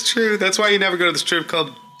 That's true. That's why you never go to the strip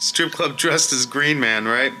club dressed as Green Man,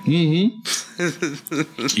 right?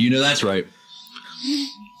 Mm-hmm. You know that's right.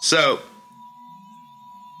 So,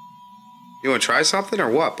 you want to try something or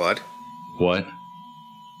what, bud? What?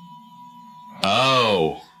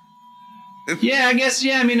 Oh. Yeah, I guess,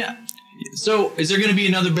 yeah, I mean, so is there going to be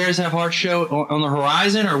another Bears Have Hearts show on the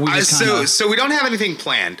horizon, or are we just kind of... So we don't have anything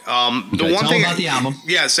planned. The Okay, one tell thing about the album.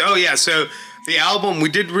 Yeah, so the album, we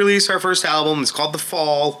did release our first album. It's called The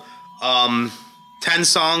Fall. 10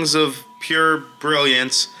 songs of pure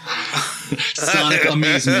brilliance. Sonic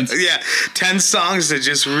amusement. Yeah, 10 songs that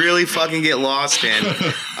just really fucking get lost in.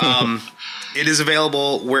 It is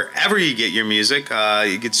available wherever you get your music.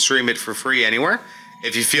 You can stream it for free anywhere.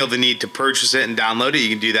 If you feel the need to purchase it and download it, you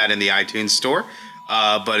can do that in the iTunes store.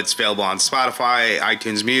 But it's available on Spotify,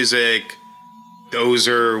 iTunes Music,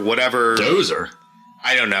 Dozer, whatever. Dozer?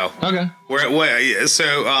 I don't know. Okay.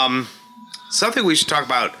 So, something we should talk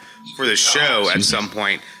about for the show at some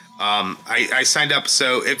point. I signed up.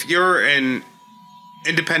 So if you're an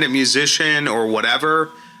independent musician or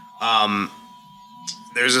whatever,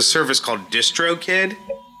 there's a service called DistroKid.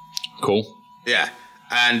 Cool. Yeah.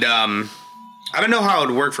 And I don't know how it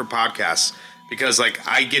would work for podcasts because, like,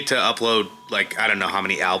 I get to upload, like, I don't know how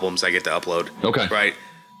many albums I get to upload. Okay. Right?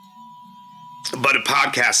 But a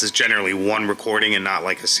podcast is generally one recording and not,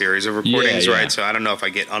 like, a series of recordings, Yeah. right? So I don't know if I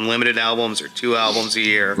get unlimited albums or 2 albums a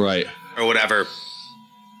year. Right. Or whatever.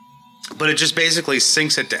 But it just basically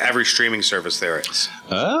syncs it to every streaming service there is.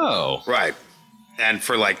 Oh. Right. And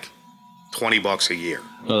for, like, $20 a year.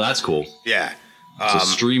 Oh, that's cool. Yeah. It's a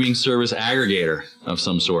streaming service aggregator of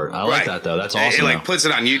some sort. I like that, though. That's awesome. It like puts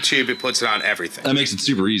it on YouTube. It puts it on everything. That makes it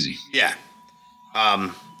super easy. Yeah.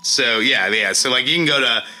 So like you can go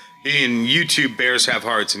to YouTube Bears Have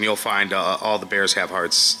Hearts and you'll find all the Bears Have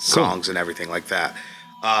Hearts songs and everything like that.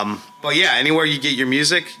 But yeah, anywhere you get your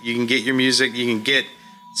music, you can get your music. You can get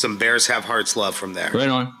some Bears Have Hearts love from there. Right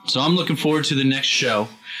on. So I'm looking forward to the next show.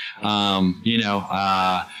 Maybe we'll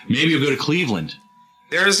go to Cleveland.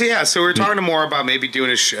 So we're talking more about maybe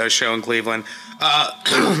doing a show in Cleveland.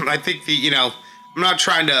 I think I'm not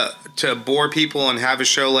trying to bore people and have a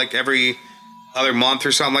show like every other month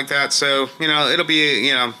or something like that. So, it'll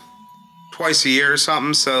be, twice a year or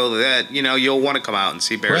something so that, you'll want to come out and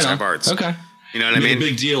see Bears Have Hearts. Okay. You know what I mean? Make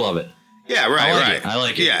a big deal of it. Yeah, right. I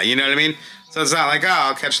like it. Yeah, you know what I mean? So it's not like,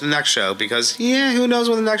 I'll catch the next show because, who knows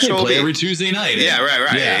when the next show will be. Every Tuesday night. Yeah,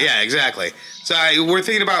 right. Yeah, exactly. So we're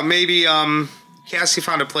thinking about maybe, Cassie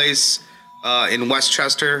found a place in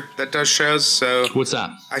Westchester that does shows. So what's that?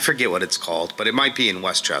 I forget what it's called, but it might be in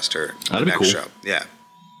Westchester. That'd be cool. Show. Yeah.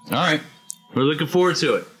 All right. We're looking forward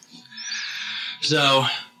to it. So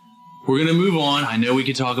we're going to move on. I know we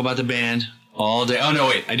could talk about the band all day. Oh, no,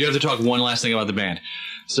 wait. I do have to talk one last thing about the band.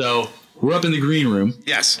 So we're up in the green room.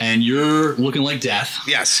 Yes. And you're looking like death.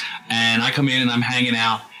 Yes. And I come in and I'm hanging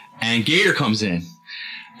out and Gator comes in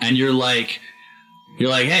and you're like,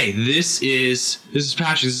 hey, this is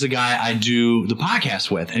Patrick. This is a guy I do the podcast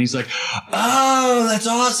with. And he's like, oh, that's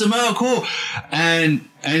awesome. Oh, cool. And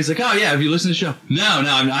he's like, oh, yeah, have you listened to the show? No,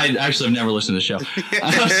 I actually have never listened to the show.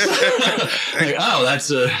 Like, oh,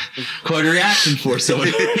 that's quite a reaction for someone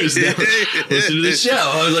who's never listened to the show.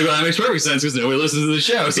 I was like, well, that makes perfect sense because nobody listens to the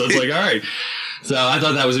show. So it's like, all right. So I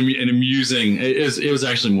thought that was an amusing. It was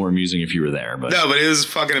actually more amusing if you were there. But it was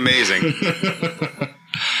fucking amazing.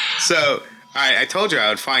 So... All right, I told you I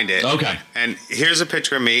would find it. Okay. And here's a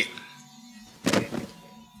picture of me.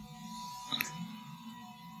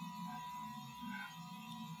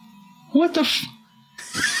 What the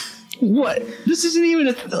what? This isn't even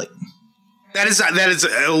That is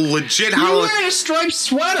a legit You're Halloween. wearing a striped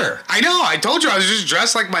sweater. I know. I told you I was just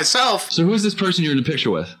dressed like myself. So who's this person you're in the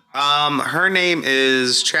picture with? Her name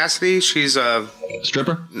is Chastity. She's a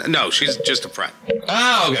stripper. No, she's just a friend.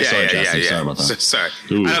 Oh, okay. Sorry, yeah. Sorry about that. Sorry.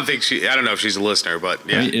 Ooh. I don't know if she's a listener, but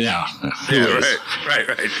yeah. Yeah. Right.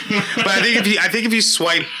 But I think if you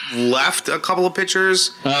swipe left a couple of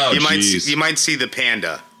pictures, you might see the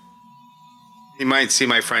panda. You might see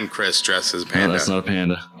my friend Chris dressed as a panda. No, that's not a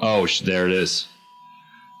panda. Oh, there it is.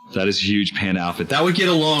 That is a huge panda outfit. That would get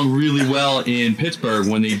along really well in Pittsburgh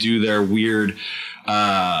when they do their weird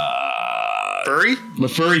Furry? The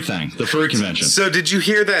furry thing, the furry convention. So did you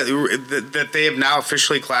hear that they have now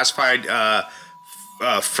officially classified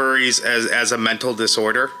furries as a mental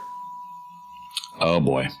disorder? Oh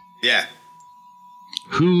boy. Yeah.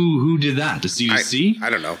 Who did that? The CDC? I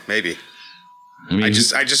don't know. Maybe. I mean, I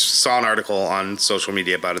just saw an article on social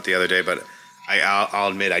media about it the other day, but I'll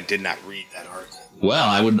admit I did not read that article. Well,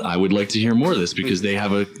 I would like to hear more of this because they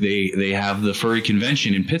have they have the furry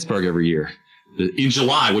convention in Pittsburgh every year in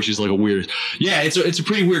July, which is like a weird. Yeah, it's a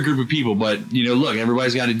pretty weird group of people, but look,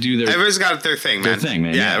 everybody's got to do everybody's got their thing,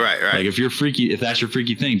 man. Yeah, right. Like if you're freaky, if that's your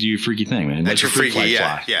freaky thing, do your freaky thing, man. That's your freaky,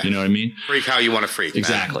 fly. Yeah. You know what I mean? Freak how you want to freak.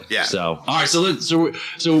 Exactly. Man. Yeah. So all right, so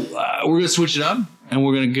we're gonna switch it up. And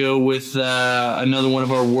we're going to go with another one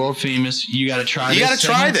of our world famous, you got to try this. You got to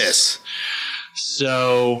try segments. this.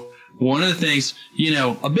 So one of the things,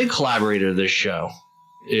 a big collaborator of this show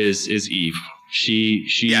is Eve. She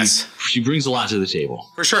brings a lot to the table.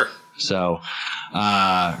 For sure. So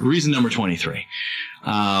reason number 23.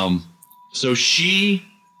 So she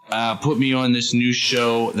put me on this new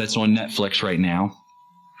show that's on Netflix right now.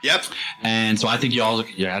 Yep. And so I think you got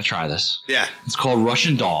to try this. Yeah. It's called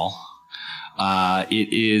Russian Doll.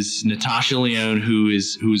 It is Natasha Lyonne,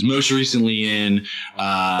 who's most recently in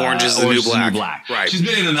Orange is the New Black. Right. She's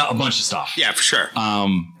been in a bunch of stuff. Yeah, for sure.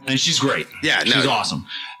 And she's great. Yeah, she's awesome.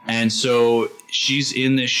 And so she's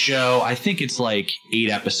in this show. I think it's like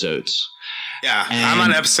 8 episodes. Yeah, I'm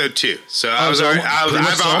on episode 2, so I've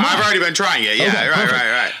already been trying it. Yeah, okay,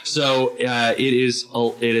 right. So it is.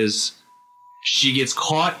 She gets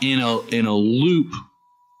caught in a loop,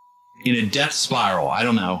 in a death spiral. I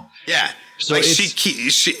don't know. Yeah. So like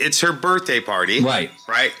it's her birthday party. Right.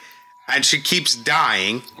 And she keeps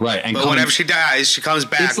dying. Right. But whenever she dies, she comes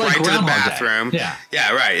back right to the bathroom. Yeah.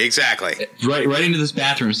 Yeah, right, exactly. Right into this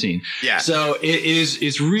bathroom scene. Yeah. So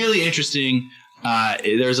it's really interesting.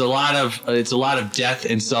 There's a lot of death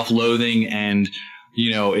and self-loathing, and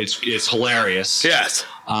it's hilarious. Yes.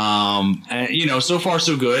 And so far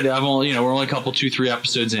so good. We're only a couple 2-3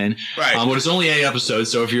 episodes in. Right. But it's only 8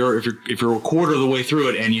 episodes, so if you're a quarter of the way through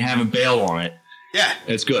it and you haven't bailed on it, yeah,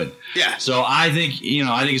 it's good. Yeah. So I think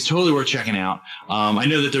it's totally worth checking out. I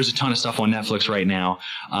know that there's a ton of stuff on Netflix right now.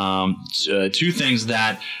 2 things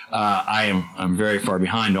that I'm very far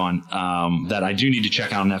behind on that I do need to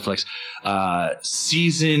check out on Netflix.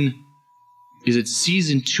 Is it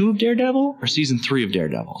season 2 of Daredevil or season 3 of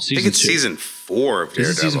Daredevil? I think it's season 4 of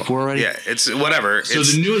Daredevil. Is it season 4 already? Yeah, it's whatever. So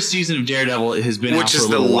the newest season of Daredevil has been out for a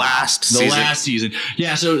little while. The last season.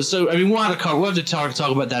 Yeah. So I mean, we'll have to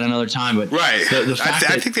talk about that another time. But right. The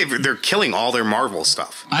fact I think they're killing all their Marvel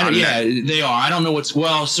stuff. They are. I don't know what's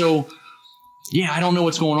I don't know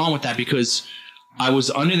what's going on with that, because I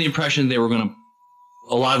was under the impression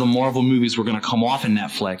a lot of the Marvel movies were going to come off in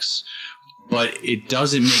Netflix. But it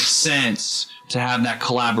doesn't make sense to have that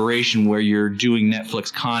collaboration where you're doing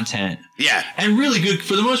Netflix content. Yeah. And really good,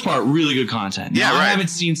 for the most part, really good content. Yeah, now, right. I haven't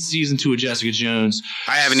seen season 2 of Jessica Jones.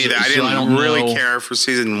 I haven't either. I didn't really care for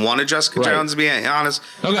season 1 of Jessica Jones, to be honest.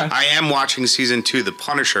 Okay. I am watching season 2 of The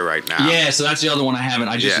Punisher right now. Yeah, so that's the other one I haven't.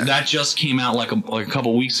 That just came out like a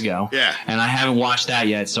couple weeks ago. Yeah. And I haven't watched that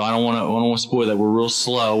yet, so I don't want to spoil that. We're real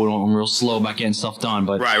slow. We're real slow about getting stuff done.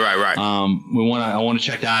 But right. I want to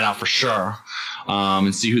check that out for sure.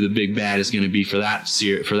 And see who the big bad is going to be for that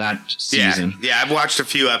season. Yeah, I've watched a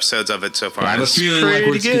few episodes of it so far. I have a feeling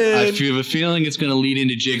it's going to lead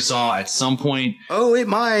into Jigsaw at some point. Oh, it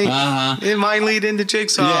might. It might lead into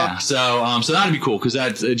Jigsaw. Yeah. So that'd be cool, because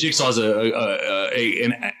Jigsaw is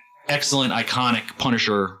an excellent, iconic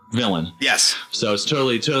Punisher villain. Yes. So it's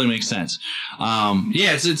totally makes sense.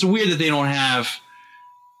 It's weird that they don't have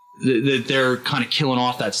that they're kind of killing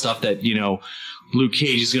off that stuff that Luke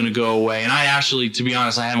Cage is going to go away. And I actually, to be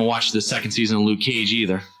honest, I haven't watched the 2nd season of Luke Cage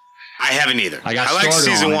either. I haven't either. I liked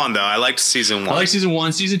season 1, though. I liked season 1. I like season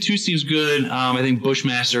 1. Season 2 seems good. I think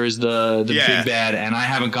Bushmaster is the big bad, and I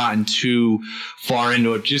haven't gotten too far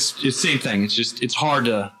into it. It's the same thing. It's hard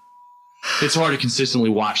to consistently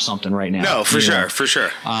watch something right now. No, for sure.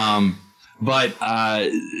 But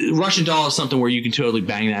Russian Doll is something where you can totally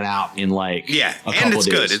bang that out in a couple and it's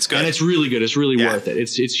days. Good. It's good. And it's really good. It's really worth it.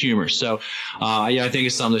 It's humorous. So I think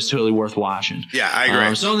it's something that's totally worth watching. Yeah, I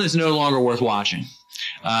agree. Something that's no longer worth watching.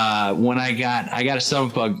 When I got a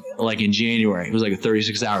stomach bug in January. It was like a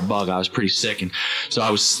 36-hour bug. I was pretty sick, and so I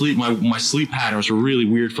was my sleep patterns were really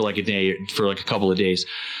weird for a couple of days.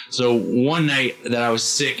 So one night that I was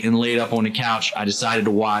sick and laid up on the couch, I decided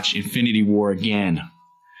to watch Infinity War again.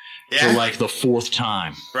 For the 4th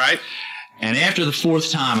time. Right. And after the 4th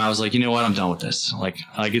time, I was like, you know what? I'm done with this.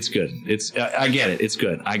 It's good. I get it. It's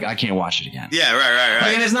good. I can't watch it again. Yeah,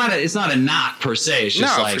 right. And it's not a knock per se. It's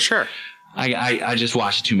just for sure. I just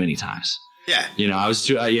watched it too many times. Yeah. You know, I was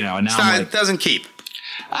too, and now it doesn't keep.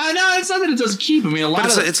 No, it's not that it doesn't keep. I mean,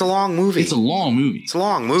 it's a long movie. It's a long movie. It's a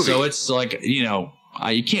long movie. So it's like,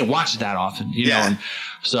 you can't watch it that often, you know. And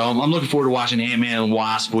so I'm looking forward to watching Ant-Man and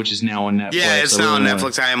Wasp, which is now on Netflix. Yeah, it's now on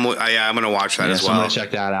Netflix. I'm going to watch that as well. So I'm going to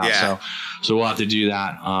check that out. Yeah. So we'll have to do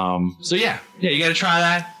that. So yeah, you got to try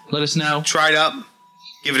that. Let us know. Try it up.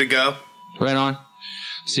 Give it a go. Right on.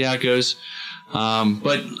 See how it goes.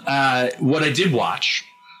 But what I did watch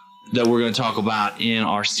that we're going to talk about in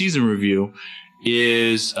our season review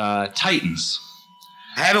is Titans.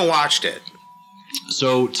 I haven't watched it.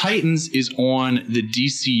 So Titans is on the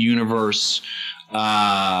DC Universe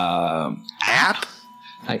app.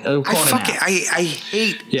 I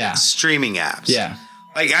hate streaming apps. Yeah.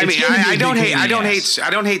 Like I don't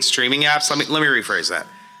hate streaming apps. Let me rephrase that.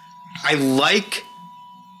 I like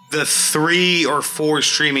the 3 or 4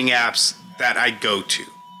 streaming apps that I go to.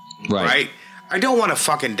 Right? I don't want to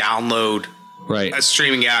fucking download a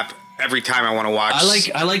streaming app every time I want to watch.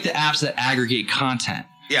 I like the apps that aggregate content.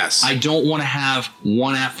 Yes. I don't want to have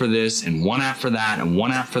one app for this and one app for that and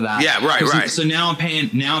one app for that. Yeah, right. So now I'm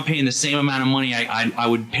paying the same amount of money I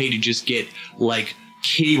would pay to just get like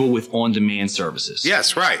cable with on-demand services.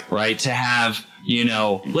 Yes, right. Right? To have,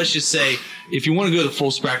 let's just say if you want to go to the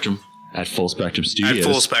full spectrum at Full Spectrum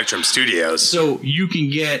Studios. So you can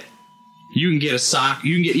get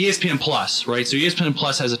ESPN Plus, right? So ESPN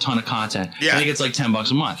Plus has a ton of content. Yeah. I think it's like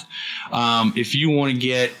 $10 a month. If you want to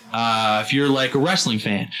get, if you're like a wrestling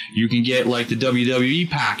fan, you can get like the WWE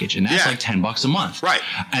package, and that's like $10 a month. Right.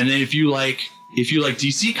 And then if you like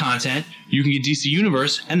DC content, you can get DC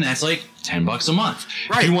Universe, and that's like $10 a month.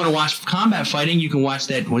 Right. If you want to watch combat fighting, you can watch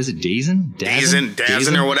that. What is it,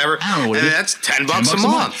 DAZN or whatever. I don't know what it is. And that's $10 a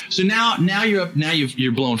month. So now you're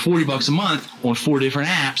blowing $40 a month on 4 different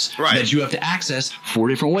apps that you have to access 4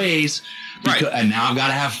 different ways. And now I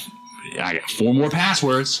got 4 more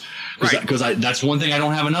passwords. Because that's one thing I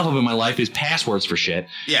don't have enough of in my life is passwords for shit.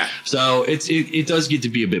 Yeah. So it does get to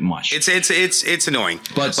be a bit much. It's annoying.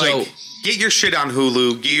 But get your shit on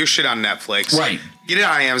Hulu. Get your shit on Netflix. Right. Get it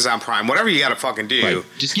on Amazon Prime. Whatever you got to fucking do. Right.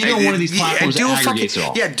 Just get on one of these platforms that aggregates it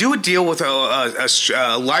all. Yeah. Do a deal with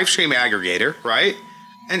a live stream aggregator, right?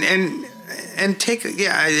 And take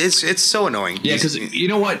it's so annoying. Yeah, because you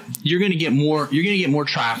know what, you're gonna get more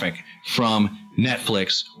traffic from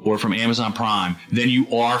Netflix or from Amazon Prime than you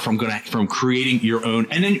are from creating your own.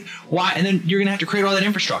 And then you're gonna have to create all that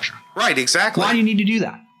infrastructure. Right. Exactly. Why do you need to do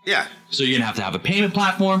that? Yeah. So you're gonna have a payment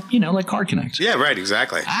platform, like Card Connect. Yeah. Right.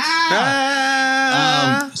 Exactly.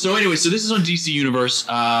 So anyway, so this is on DC Universe.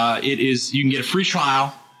 You can get a free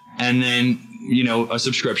trial and then a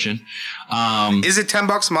subscription. Is it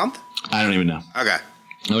 $10 a month? I don't even know. Okay.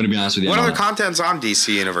 I'm going to be honest with you. What other content's on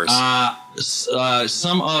DC Universe?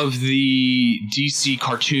 Some of the DC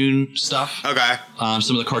cartoon stuff. Okay.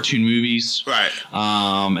 Some of the cartoon movies. Right.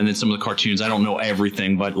 And then some of the cartoons. I don't know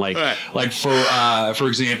everything, but like for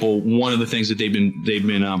example, one of the things that they've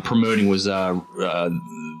been promoting was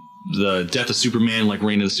the Death of Superman, like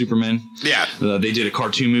Reign of the Superman. Yeah. They did a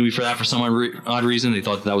cartoon movie for that for some odd reason. They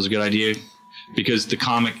thought that was a good idea. Because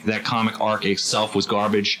that comic arc itself was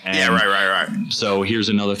garbage. And right. So here's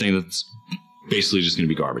another thing that's basically just going to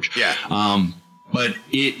be garbage. Yeah. But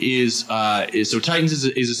it is so Titans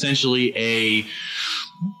is essentially a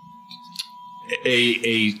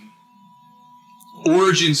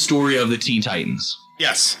origin story of the Teen Titans.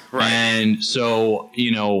 Yes. Right. And so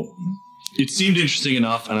it seemed interesting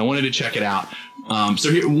enough, and I wanted to check it out.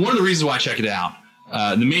 So here, one of the reasons why I checked it out.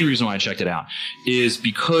 The main reason why I checked it out is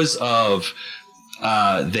because of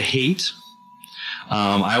the hate.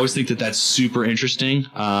 I always think that that's super interesting.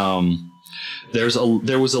 There was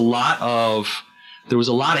a lot of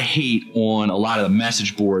hate on a lot of the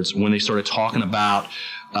message boards when they started talking about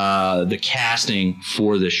the casting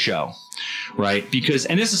for this show, right? Because,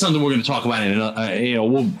 and this is something we're going to talk about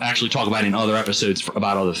we'll actually talk about in other episodes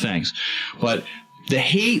about other things, but the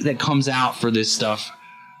hate that comes out for this stuff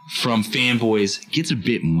from fanboys gets a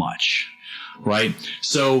bit much, right?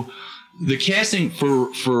 So the casting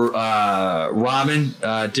for Robin,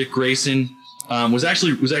 Dick Grayson, was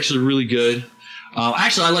actually really good.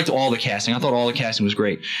 Actually, I liked all the casting. I thought all the casting was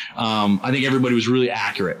great. I think everybody was really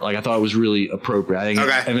accurate. Like, I thought it was really appropriate. I think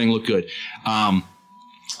everything looked good. A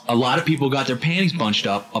lot of people got their panties bunched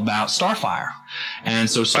up about Starfire, and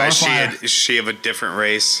so Starfire. Is she of a different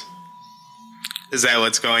race? Is that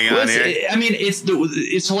what's going on here? I mean,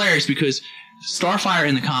 it's hilarious because Starfire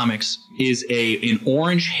in the comics is an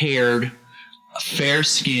orange-haired,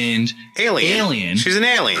 fair-skinned alien. She's an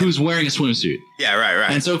alien who's wearing a swimsuit. Yeah,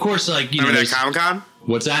 right. And so, of course, like remember that Comic-Con?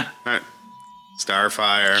 What's that? Right.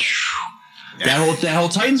 Starfire. That whole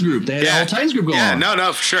Titans group. They had that whole Titans group going on. Yeah,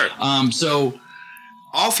 no, for sure. So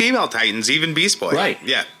all female Titans, even Beast Boy. Right.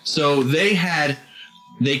 Yeah. So they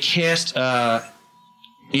cast Anna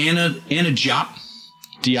Diop,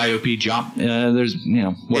 D-I-O-P, Diop. There's,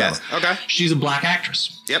 whatever. Yeah. Okay. She's a black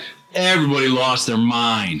actress. Yep. Everybody lost their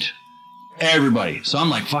mind. Everybody. So I'm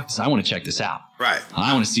like, fuck this. I want to check this out. Right.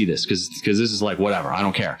 I want to see this because this is like whatever. I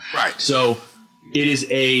don't care. Right. So it's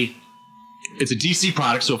a DC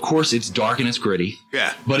product, so of course it's dark and it's gritty.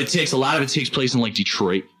 Yeah. But a lot of it takes place in like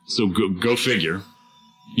Detroit. So go figure.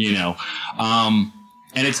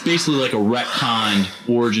 And it's basically like a retconned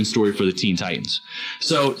origin story for the Teen Titans.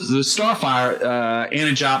 So the Starfire,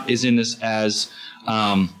 Anna Diop is in this as,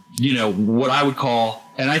 what I would call,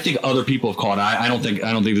 and I think other people have called it. I don't think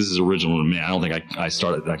this is original to me. I don't think I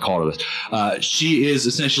called her this. She is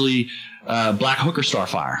essentially Black Hooker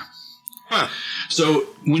Starfire. Huh. So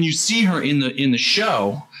when you see her in the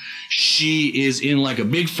show, she is in like a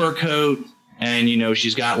big fur coat. And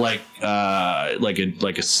she's got like a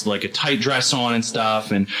tight dress on and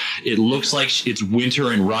stuff, and it looks like it's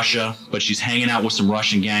winter in Russia, but she's hanging out with some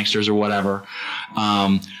Russian gangsters or whatever.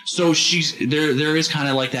 So she's there is kind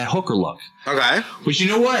of like that hooker look. Okay. But you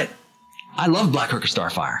know what? I love Black Hooker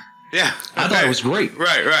Starfire. Yeah. I thought it was great.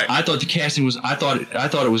 Right. I thought the casting was. I thought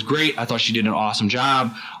it was great. I thought she did an awesome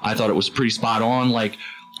job. I thought it was pretty spot on. Like,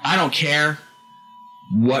 I don't care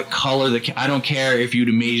what color I don't care if you'd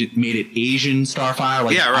have made it Asian Starfire.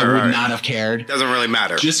 Like, I would not have cared. Doesn't really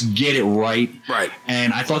matter. Just get it right. Right.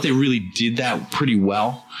 And I thought they really did that pretty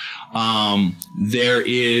well. There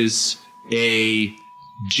is a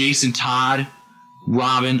Jason Todd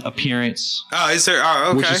Robin appearance. Oh, is there? Oh,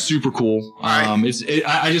 okay. Which is super cool. Right.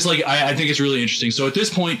 I think it's really interesting. So at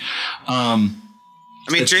this point,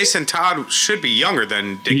 Jason Todd should be younger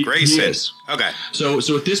than Dick Grayson. He is. Okay. So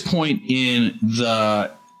at this point in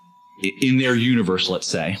their universe, let's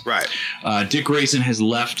say, right, Dick Grayson has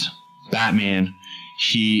left Batman.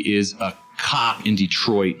 He is a cop in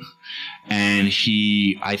Detroit, and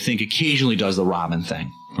I think occasionally does the Robin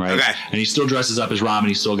thing. Right. Okay. And he still dresses up as Robin.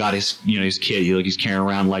 He's still got his kid. He's carrying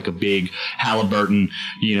around like a big Halliburton,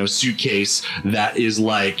 suitcase that is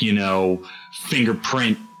like,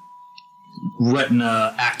 fingerprint,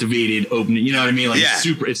 retina activated opening. You know what I mean? Like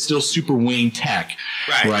it's still super wing tech.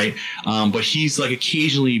 Right. But he's like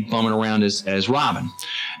occasionally bumming around as Robin.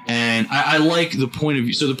 And I like the point of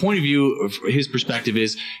view. So the point of view of his perspective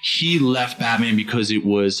is he left Batman because it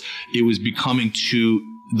was becoming too.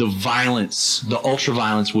 The violence, the ultra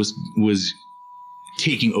violence was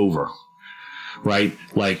taking over, right?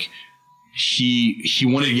 Like he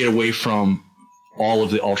wanted to get away from all of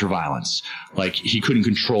the ultra violence. Like he couldn't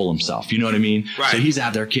control himself. You know what I mean? Right. So he's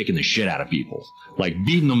out there kicking the shit out of people, like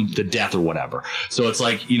beating them to death or whatever. So it's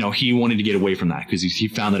like, he wanted to get away from that because he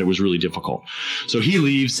found that it was really difficult. So he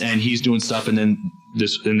leaves and he's doing stuff, and then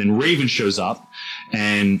Raven shows up,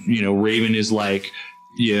 and Raven is like,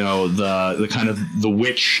 the kind of the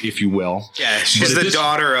witch, if you will. Yeah, she's the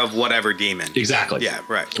daughter of whatever demon. Exactly. Yeah,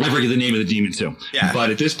 right. I forget the name of the demon too. Yeah. But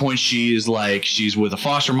at this point, she's with a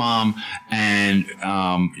foster mom, and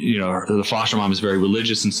the foster mom is very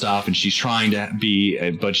religious and stuff, and she's trying to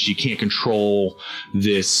be, but she can't control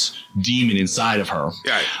this demon inside of her.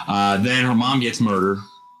 Right. Then her mom gets murdered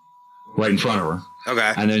right in front of her.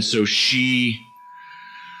 Okay. And then so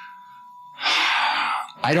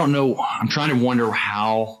I don't know. I'm trying to wonder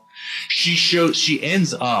how she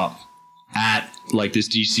ends up at like this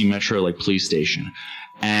DC Metro like police station,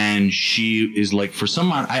 and she is like, for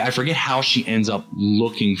some I forget how she ends up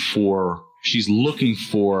looking for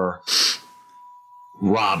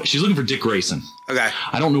Rob. She's looking for Dick Grayson. Okay.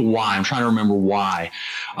 I don't know why. I'm trying to remember why.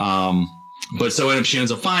 But so she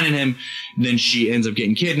ends up finding him. Then she ends up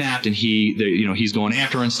getting kidnapped, and he's going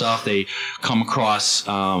after her and stuff. They come across.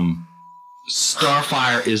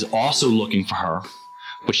 Starfire is also looking for her,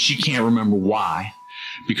 but she can't remember why,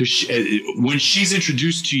 because when she's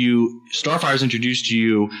introduced to you, Starfire is introduced to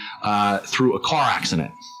you through a car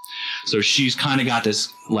accident. So she's kind of got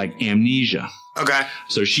this like amnesia. Okay.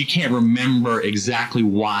 So she can't remember exactly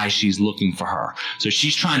why she's looking for her. So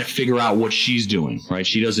she's trying to figure out what she's doing, right?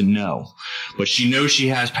 She doesn't know, but she knows she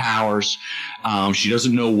has powers. She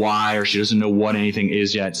doesn't know why, or she doesn't know what anything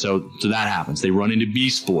is yet. So that happens. They run into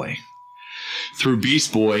Beast Boy. Through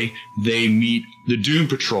Beast Boy, they meet the Doom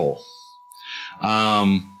Patrol.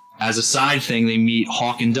 As a side thing, they meet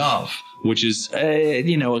Hawk and Dove, which is, a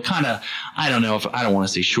kind of, I don't want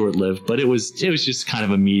to say short-lived, but it was just kind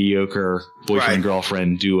of a mediocre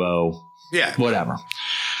boyfriend-girlfriend duo. Yeah. Whatever.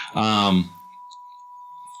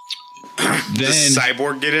 Does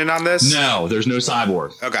Cyborg get in on this? No, there's no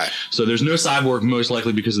Cyborg. Okay. So there's no Cyborg, most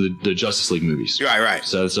likely because of the Justice League movies. Right.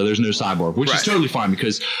 So there's no Cyborg, which is totally fine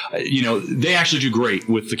because they actually do great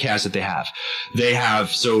with the cast that they have. They have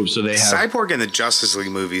Cyborg in the Justice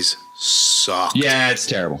League movies suck. Yeah, it's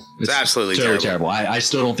terrible. It's absolutely totally terrible. I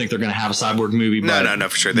still don't think they're going to have a Cyborg movie. But, no,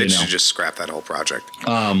 for sure. They should just scrap that whole project.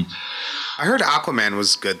 I heard Aquaman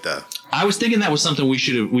was good though. I was thinking that was something we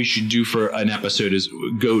should do for an episode is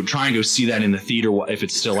try and go see that in the theater if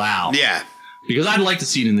it's still out. Yeah. Because I'd like to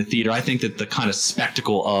see it in the theater. I think that the kind of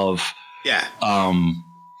spectacle of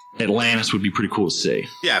Atlantis would be pretty cool to see.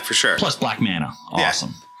 Yeah, for sure. Plus Black Manta.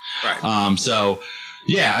 Awesome. Yeah. Right. So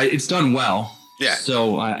yeah, it's done well. Yeah.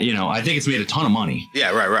 So, I think it's made a ton of money. Yeah,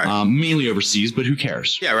 right. Mainly overseas, but who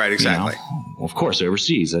cares? Yeah, right, exactly. Of course,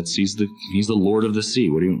 overseas. He's the Lord of the Sea.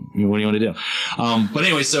 What do you want to do? But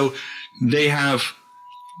anyway, so they have,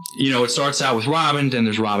 it starts out with Robin, then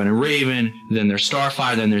there's Robin and Raven, then there's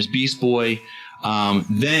Starfire, then there's Beast Boy,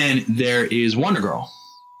 then there is Wonder Girl.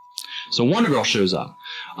 So Wonder Girl shows up.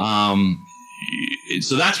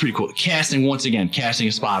 So that's pretty cool. Casting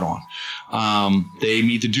is spot on. They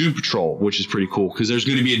meet the Doom Patrol, which is pretty cool because there's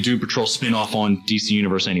going to be a Doom Patrol spinoff on DC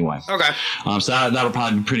Universe anyway. Okay. So that'll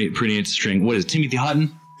probably be pretty interesting. What is it, Timothy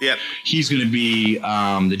Hutton? Yep. He's going to be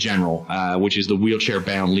the General, which is the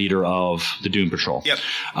wheelchair-bound leader of the Doom Patrol. Yep.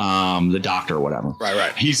 The Doctor or whatever.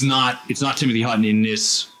 Right. It's not Timothy Hutton in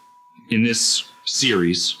this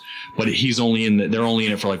series, but they're only in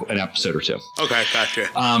it for like an episode or two. Okay,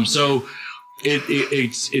 gotcha. So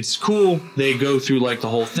it's cool. They go through like the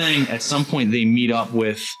whole thing. At some point, they meet up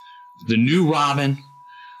with the new Robin.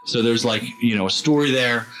 So there's like a story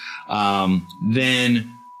there.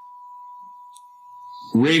 Then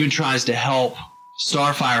Raven tries to help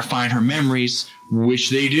Starfire find her memories, which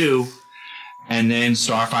they do. And then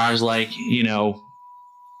Starfire's like,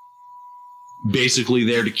 basically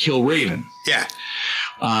there to kill Raven. Yeah.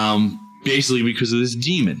 Basically because of this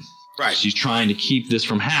demon. Right. She's trying to keep this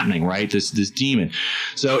from happening, right? This demon.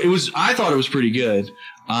 So I thought it was pretty good.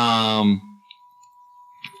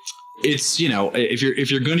 It's,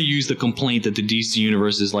 if you're going to use the complaint that the DC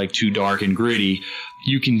universe is like too dark and gritty,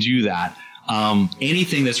 you can do that.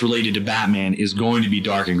 Anything that's related to Batman is going to be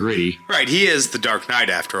dark and gritty. Right. He is the Dark Knight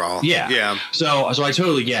after all. Yeah. Yeah. So I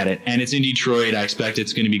totally get it. And it's in Detroit. I expect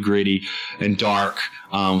it's going to be gritty and dark.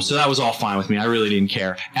 So that was all fine with me. I really didn't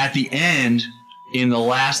care. At the end, in the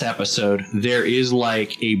last episode, there is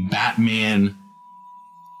like a Batman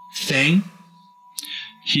thing.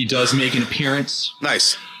 He does make an appearance.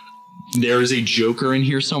 Nice. There is a Joker in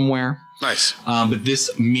here somewhere. Nice. But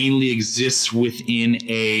this mainly exists within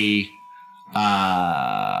a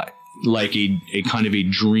kind of a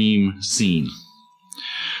dream scene.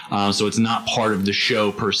 So it's not part of the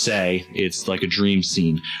show per se. It's like a dream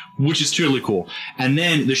scene, which is totally cool. And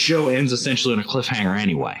then the show ends essentially on a cliffhanger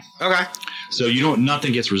anyway. Okay. So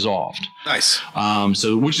nothing gets resolved. Nice.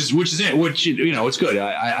 So which is it, it's good.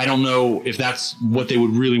 I don't know if that's what they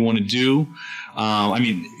would really want to do. I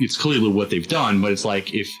mean, it's clearly what they've done, but it's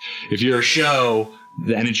like if you're a show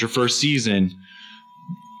and it's your first season,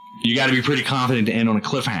 you got to be pretty confident to end on a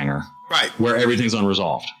cliffhanger. Right. Where everything's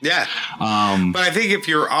unresolved. Yeah. But I think if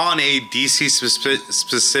you're on a DC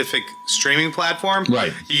specific streaming platform,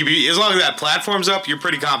 right, you can be, as long as that platform's up, you're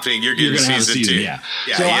pretty confident you're getting season 2. Yeah.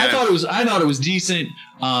 So I thought it was decent.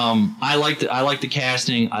 I liked the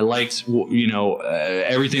casting. I liked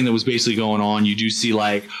everything that was basically going on. You do see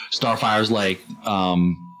like Starfire's like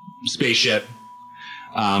spaceship.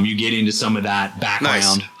 You get into some of that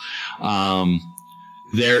background. Nice.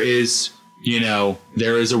 There is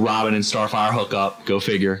a Robin and Starfire hookup. Go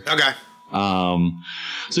figure. Okay.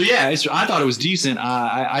 So yeah, I thought it was decent.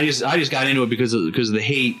 I just got into it because of the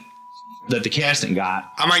hate that the casting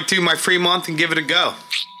got. I might do my free month and give it a go.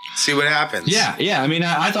 See what happens. Yeah. I mean,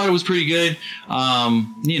 I thought it was pretty good. I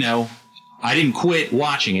didn't quit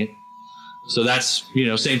watching it. So that's,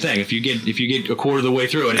 same thing. If you get a quarter of the way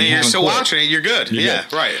through it and you're still watching it, you're good. You're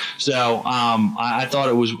good. Right. So, I thought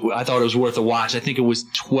it was worth a watch. I think it was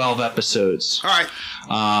 12 episodes. All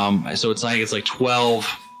right. So it's like 12.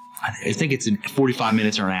 I think it's in 45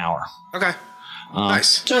 minutes or an hour. Okay.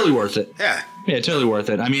 Nice. Totally worth it. Yeah. Yeah, totally worth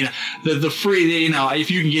it. I mean, the free,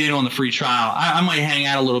 if you can get in on the free trial, I might hang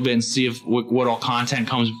out a little bit and see if what all content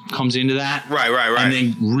comes into that. Right. And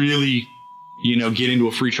then really, get into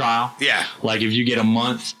a free trial. Yeah. Like if you get a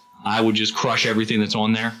month, I would just crush everything that's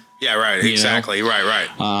on there. Yeah, right. Exactly. Right.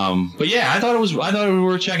 But yeah, I thought it was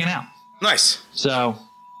worth checking out. Nice. So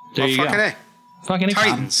there you go. Fucking A. Fucking A.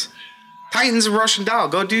 Titans. Titans and Russian Doll.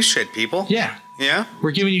 Go do shit, people. Yeah. Yeah?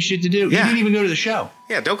 We're giving you shit to do. Yeah. You didn't even go to the show.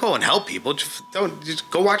 Yeah, don't go and help people. Just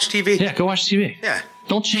go watch TV. Yeah, go watch TV. Yeah.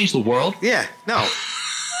 Don't change the world. Yeah, no.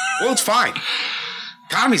 World's fine.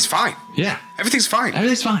 Economy's fine. Yeah. Everything's fine.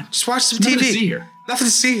 Everything's fine. Just watch some There's TV. nothing to see here. Nothing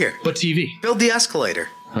to see here. But TV. Build the escalator.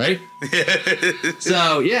 Right?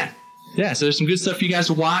 So, yeah. Yeah, so there's some good stuff for you guys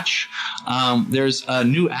to watch. There's a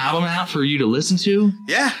new album out for you to listen to.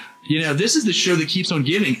 Yeah. You know, this is the show that keeps on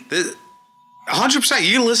giving. 100%.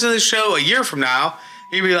 You can listen to this show a year from now.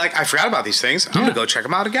 You'll be like, I forgot about these things. I'm going to go check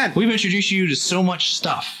them out again. We've introduced you to so much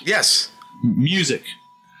stuff. Yes. Music.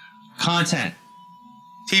 Content.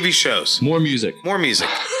 TV shows. More music. More music.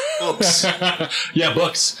 Books. Yeah,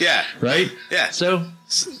 books. Yeah. Right? Yeah. So,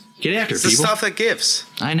 get after it, It's the people. stuff that gives.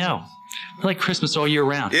 I know. I like Christmas all year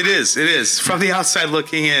round. It is. It is. From the outside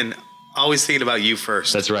looking in, always thinking about you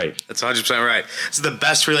first. That's right. That's 100% right. It's the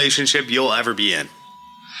best relationship you'll ever be in.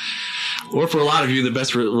 Or for a lot of you, the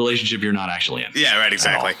best relationship you're not actually in. Yeah, right,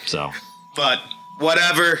 exactly. So, But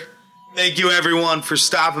whatever. Thank you, everyone, for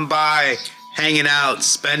stopping by, hanging out,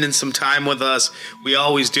 spending some time with us. We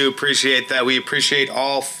always do appreciate that. We appreciate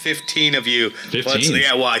all 15 of you. 15?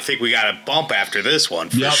 Yeah, well, I think we got a bump after this one,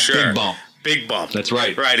 for Yep, sure. big bump. Big bump. That's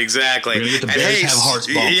right. Right, exactly. We're gonna get the Bears Have Hearts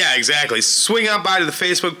bump. Yeah, exactly. Swing on by to the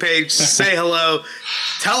Facebook page, say hello,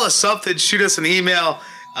 tell us something, shoot us an email.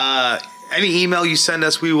 Any email you send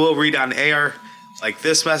us, we will read on air, like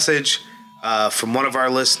this message from one of our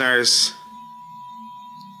listeners.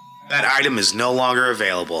 That item is no longer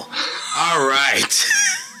available. All right.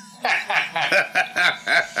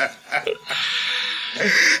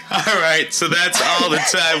 All right, so that's all the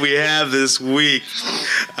time we have this week.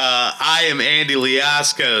 I am Andy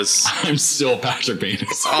Liascos. I'm still Patrick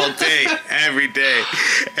Banis. All day, every day.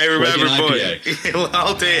 And remember, Like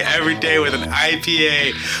all day, every day with an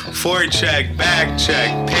IPA, forecheck, back check,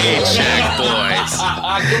 paycheck, boys.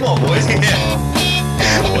 Come on, boys.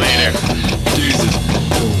 Later.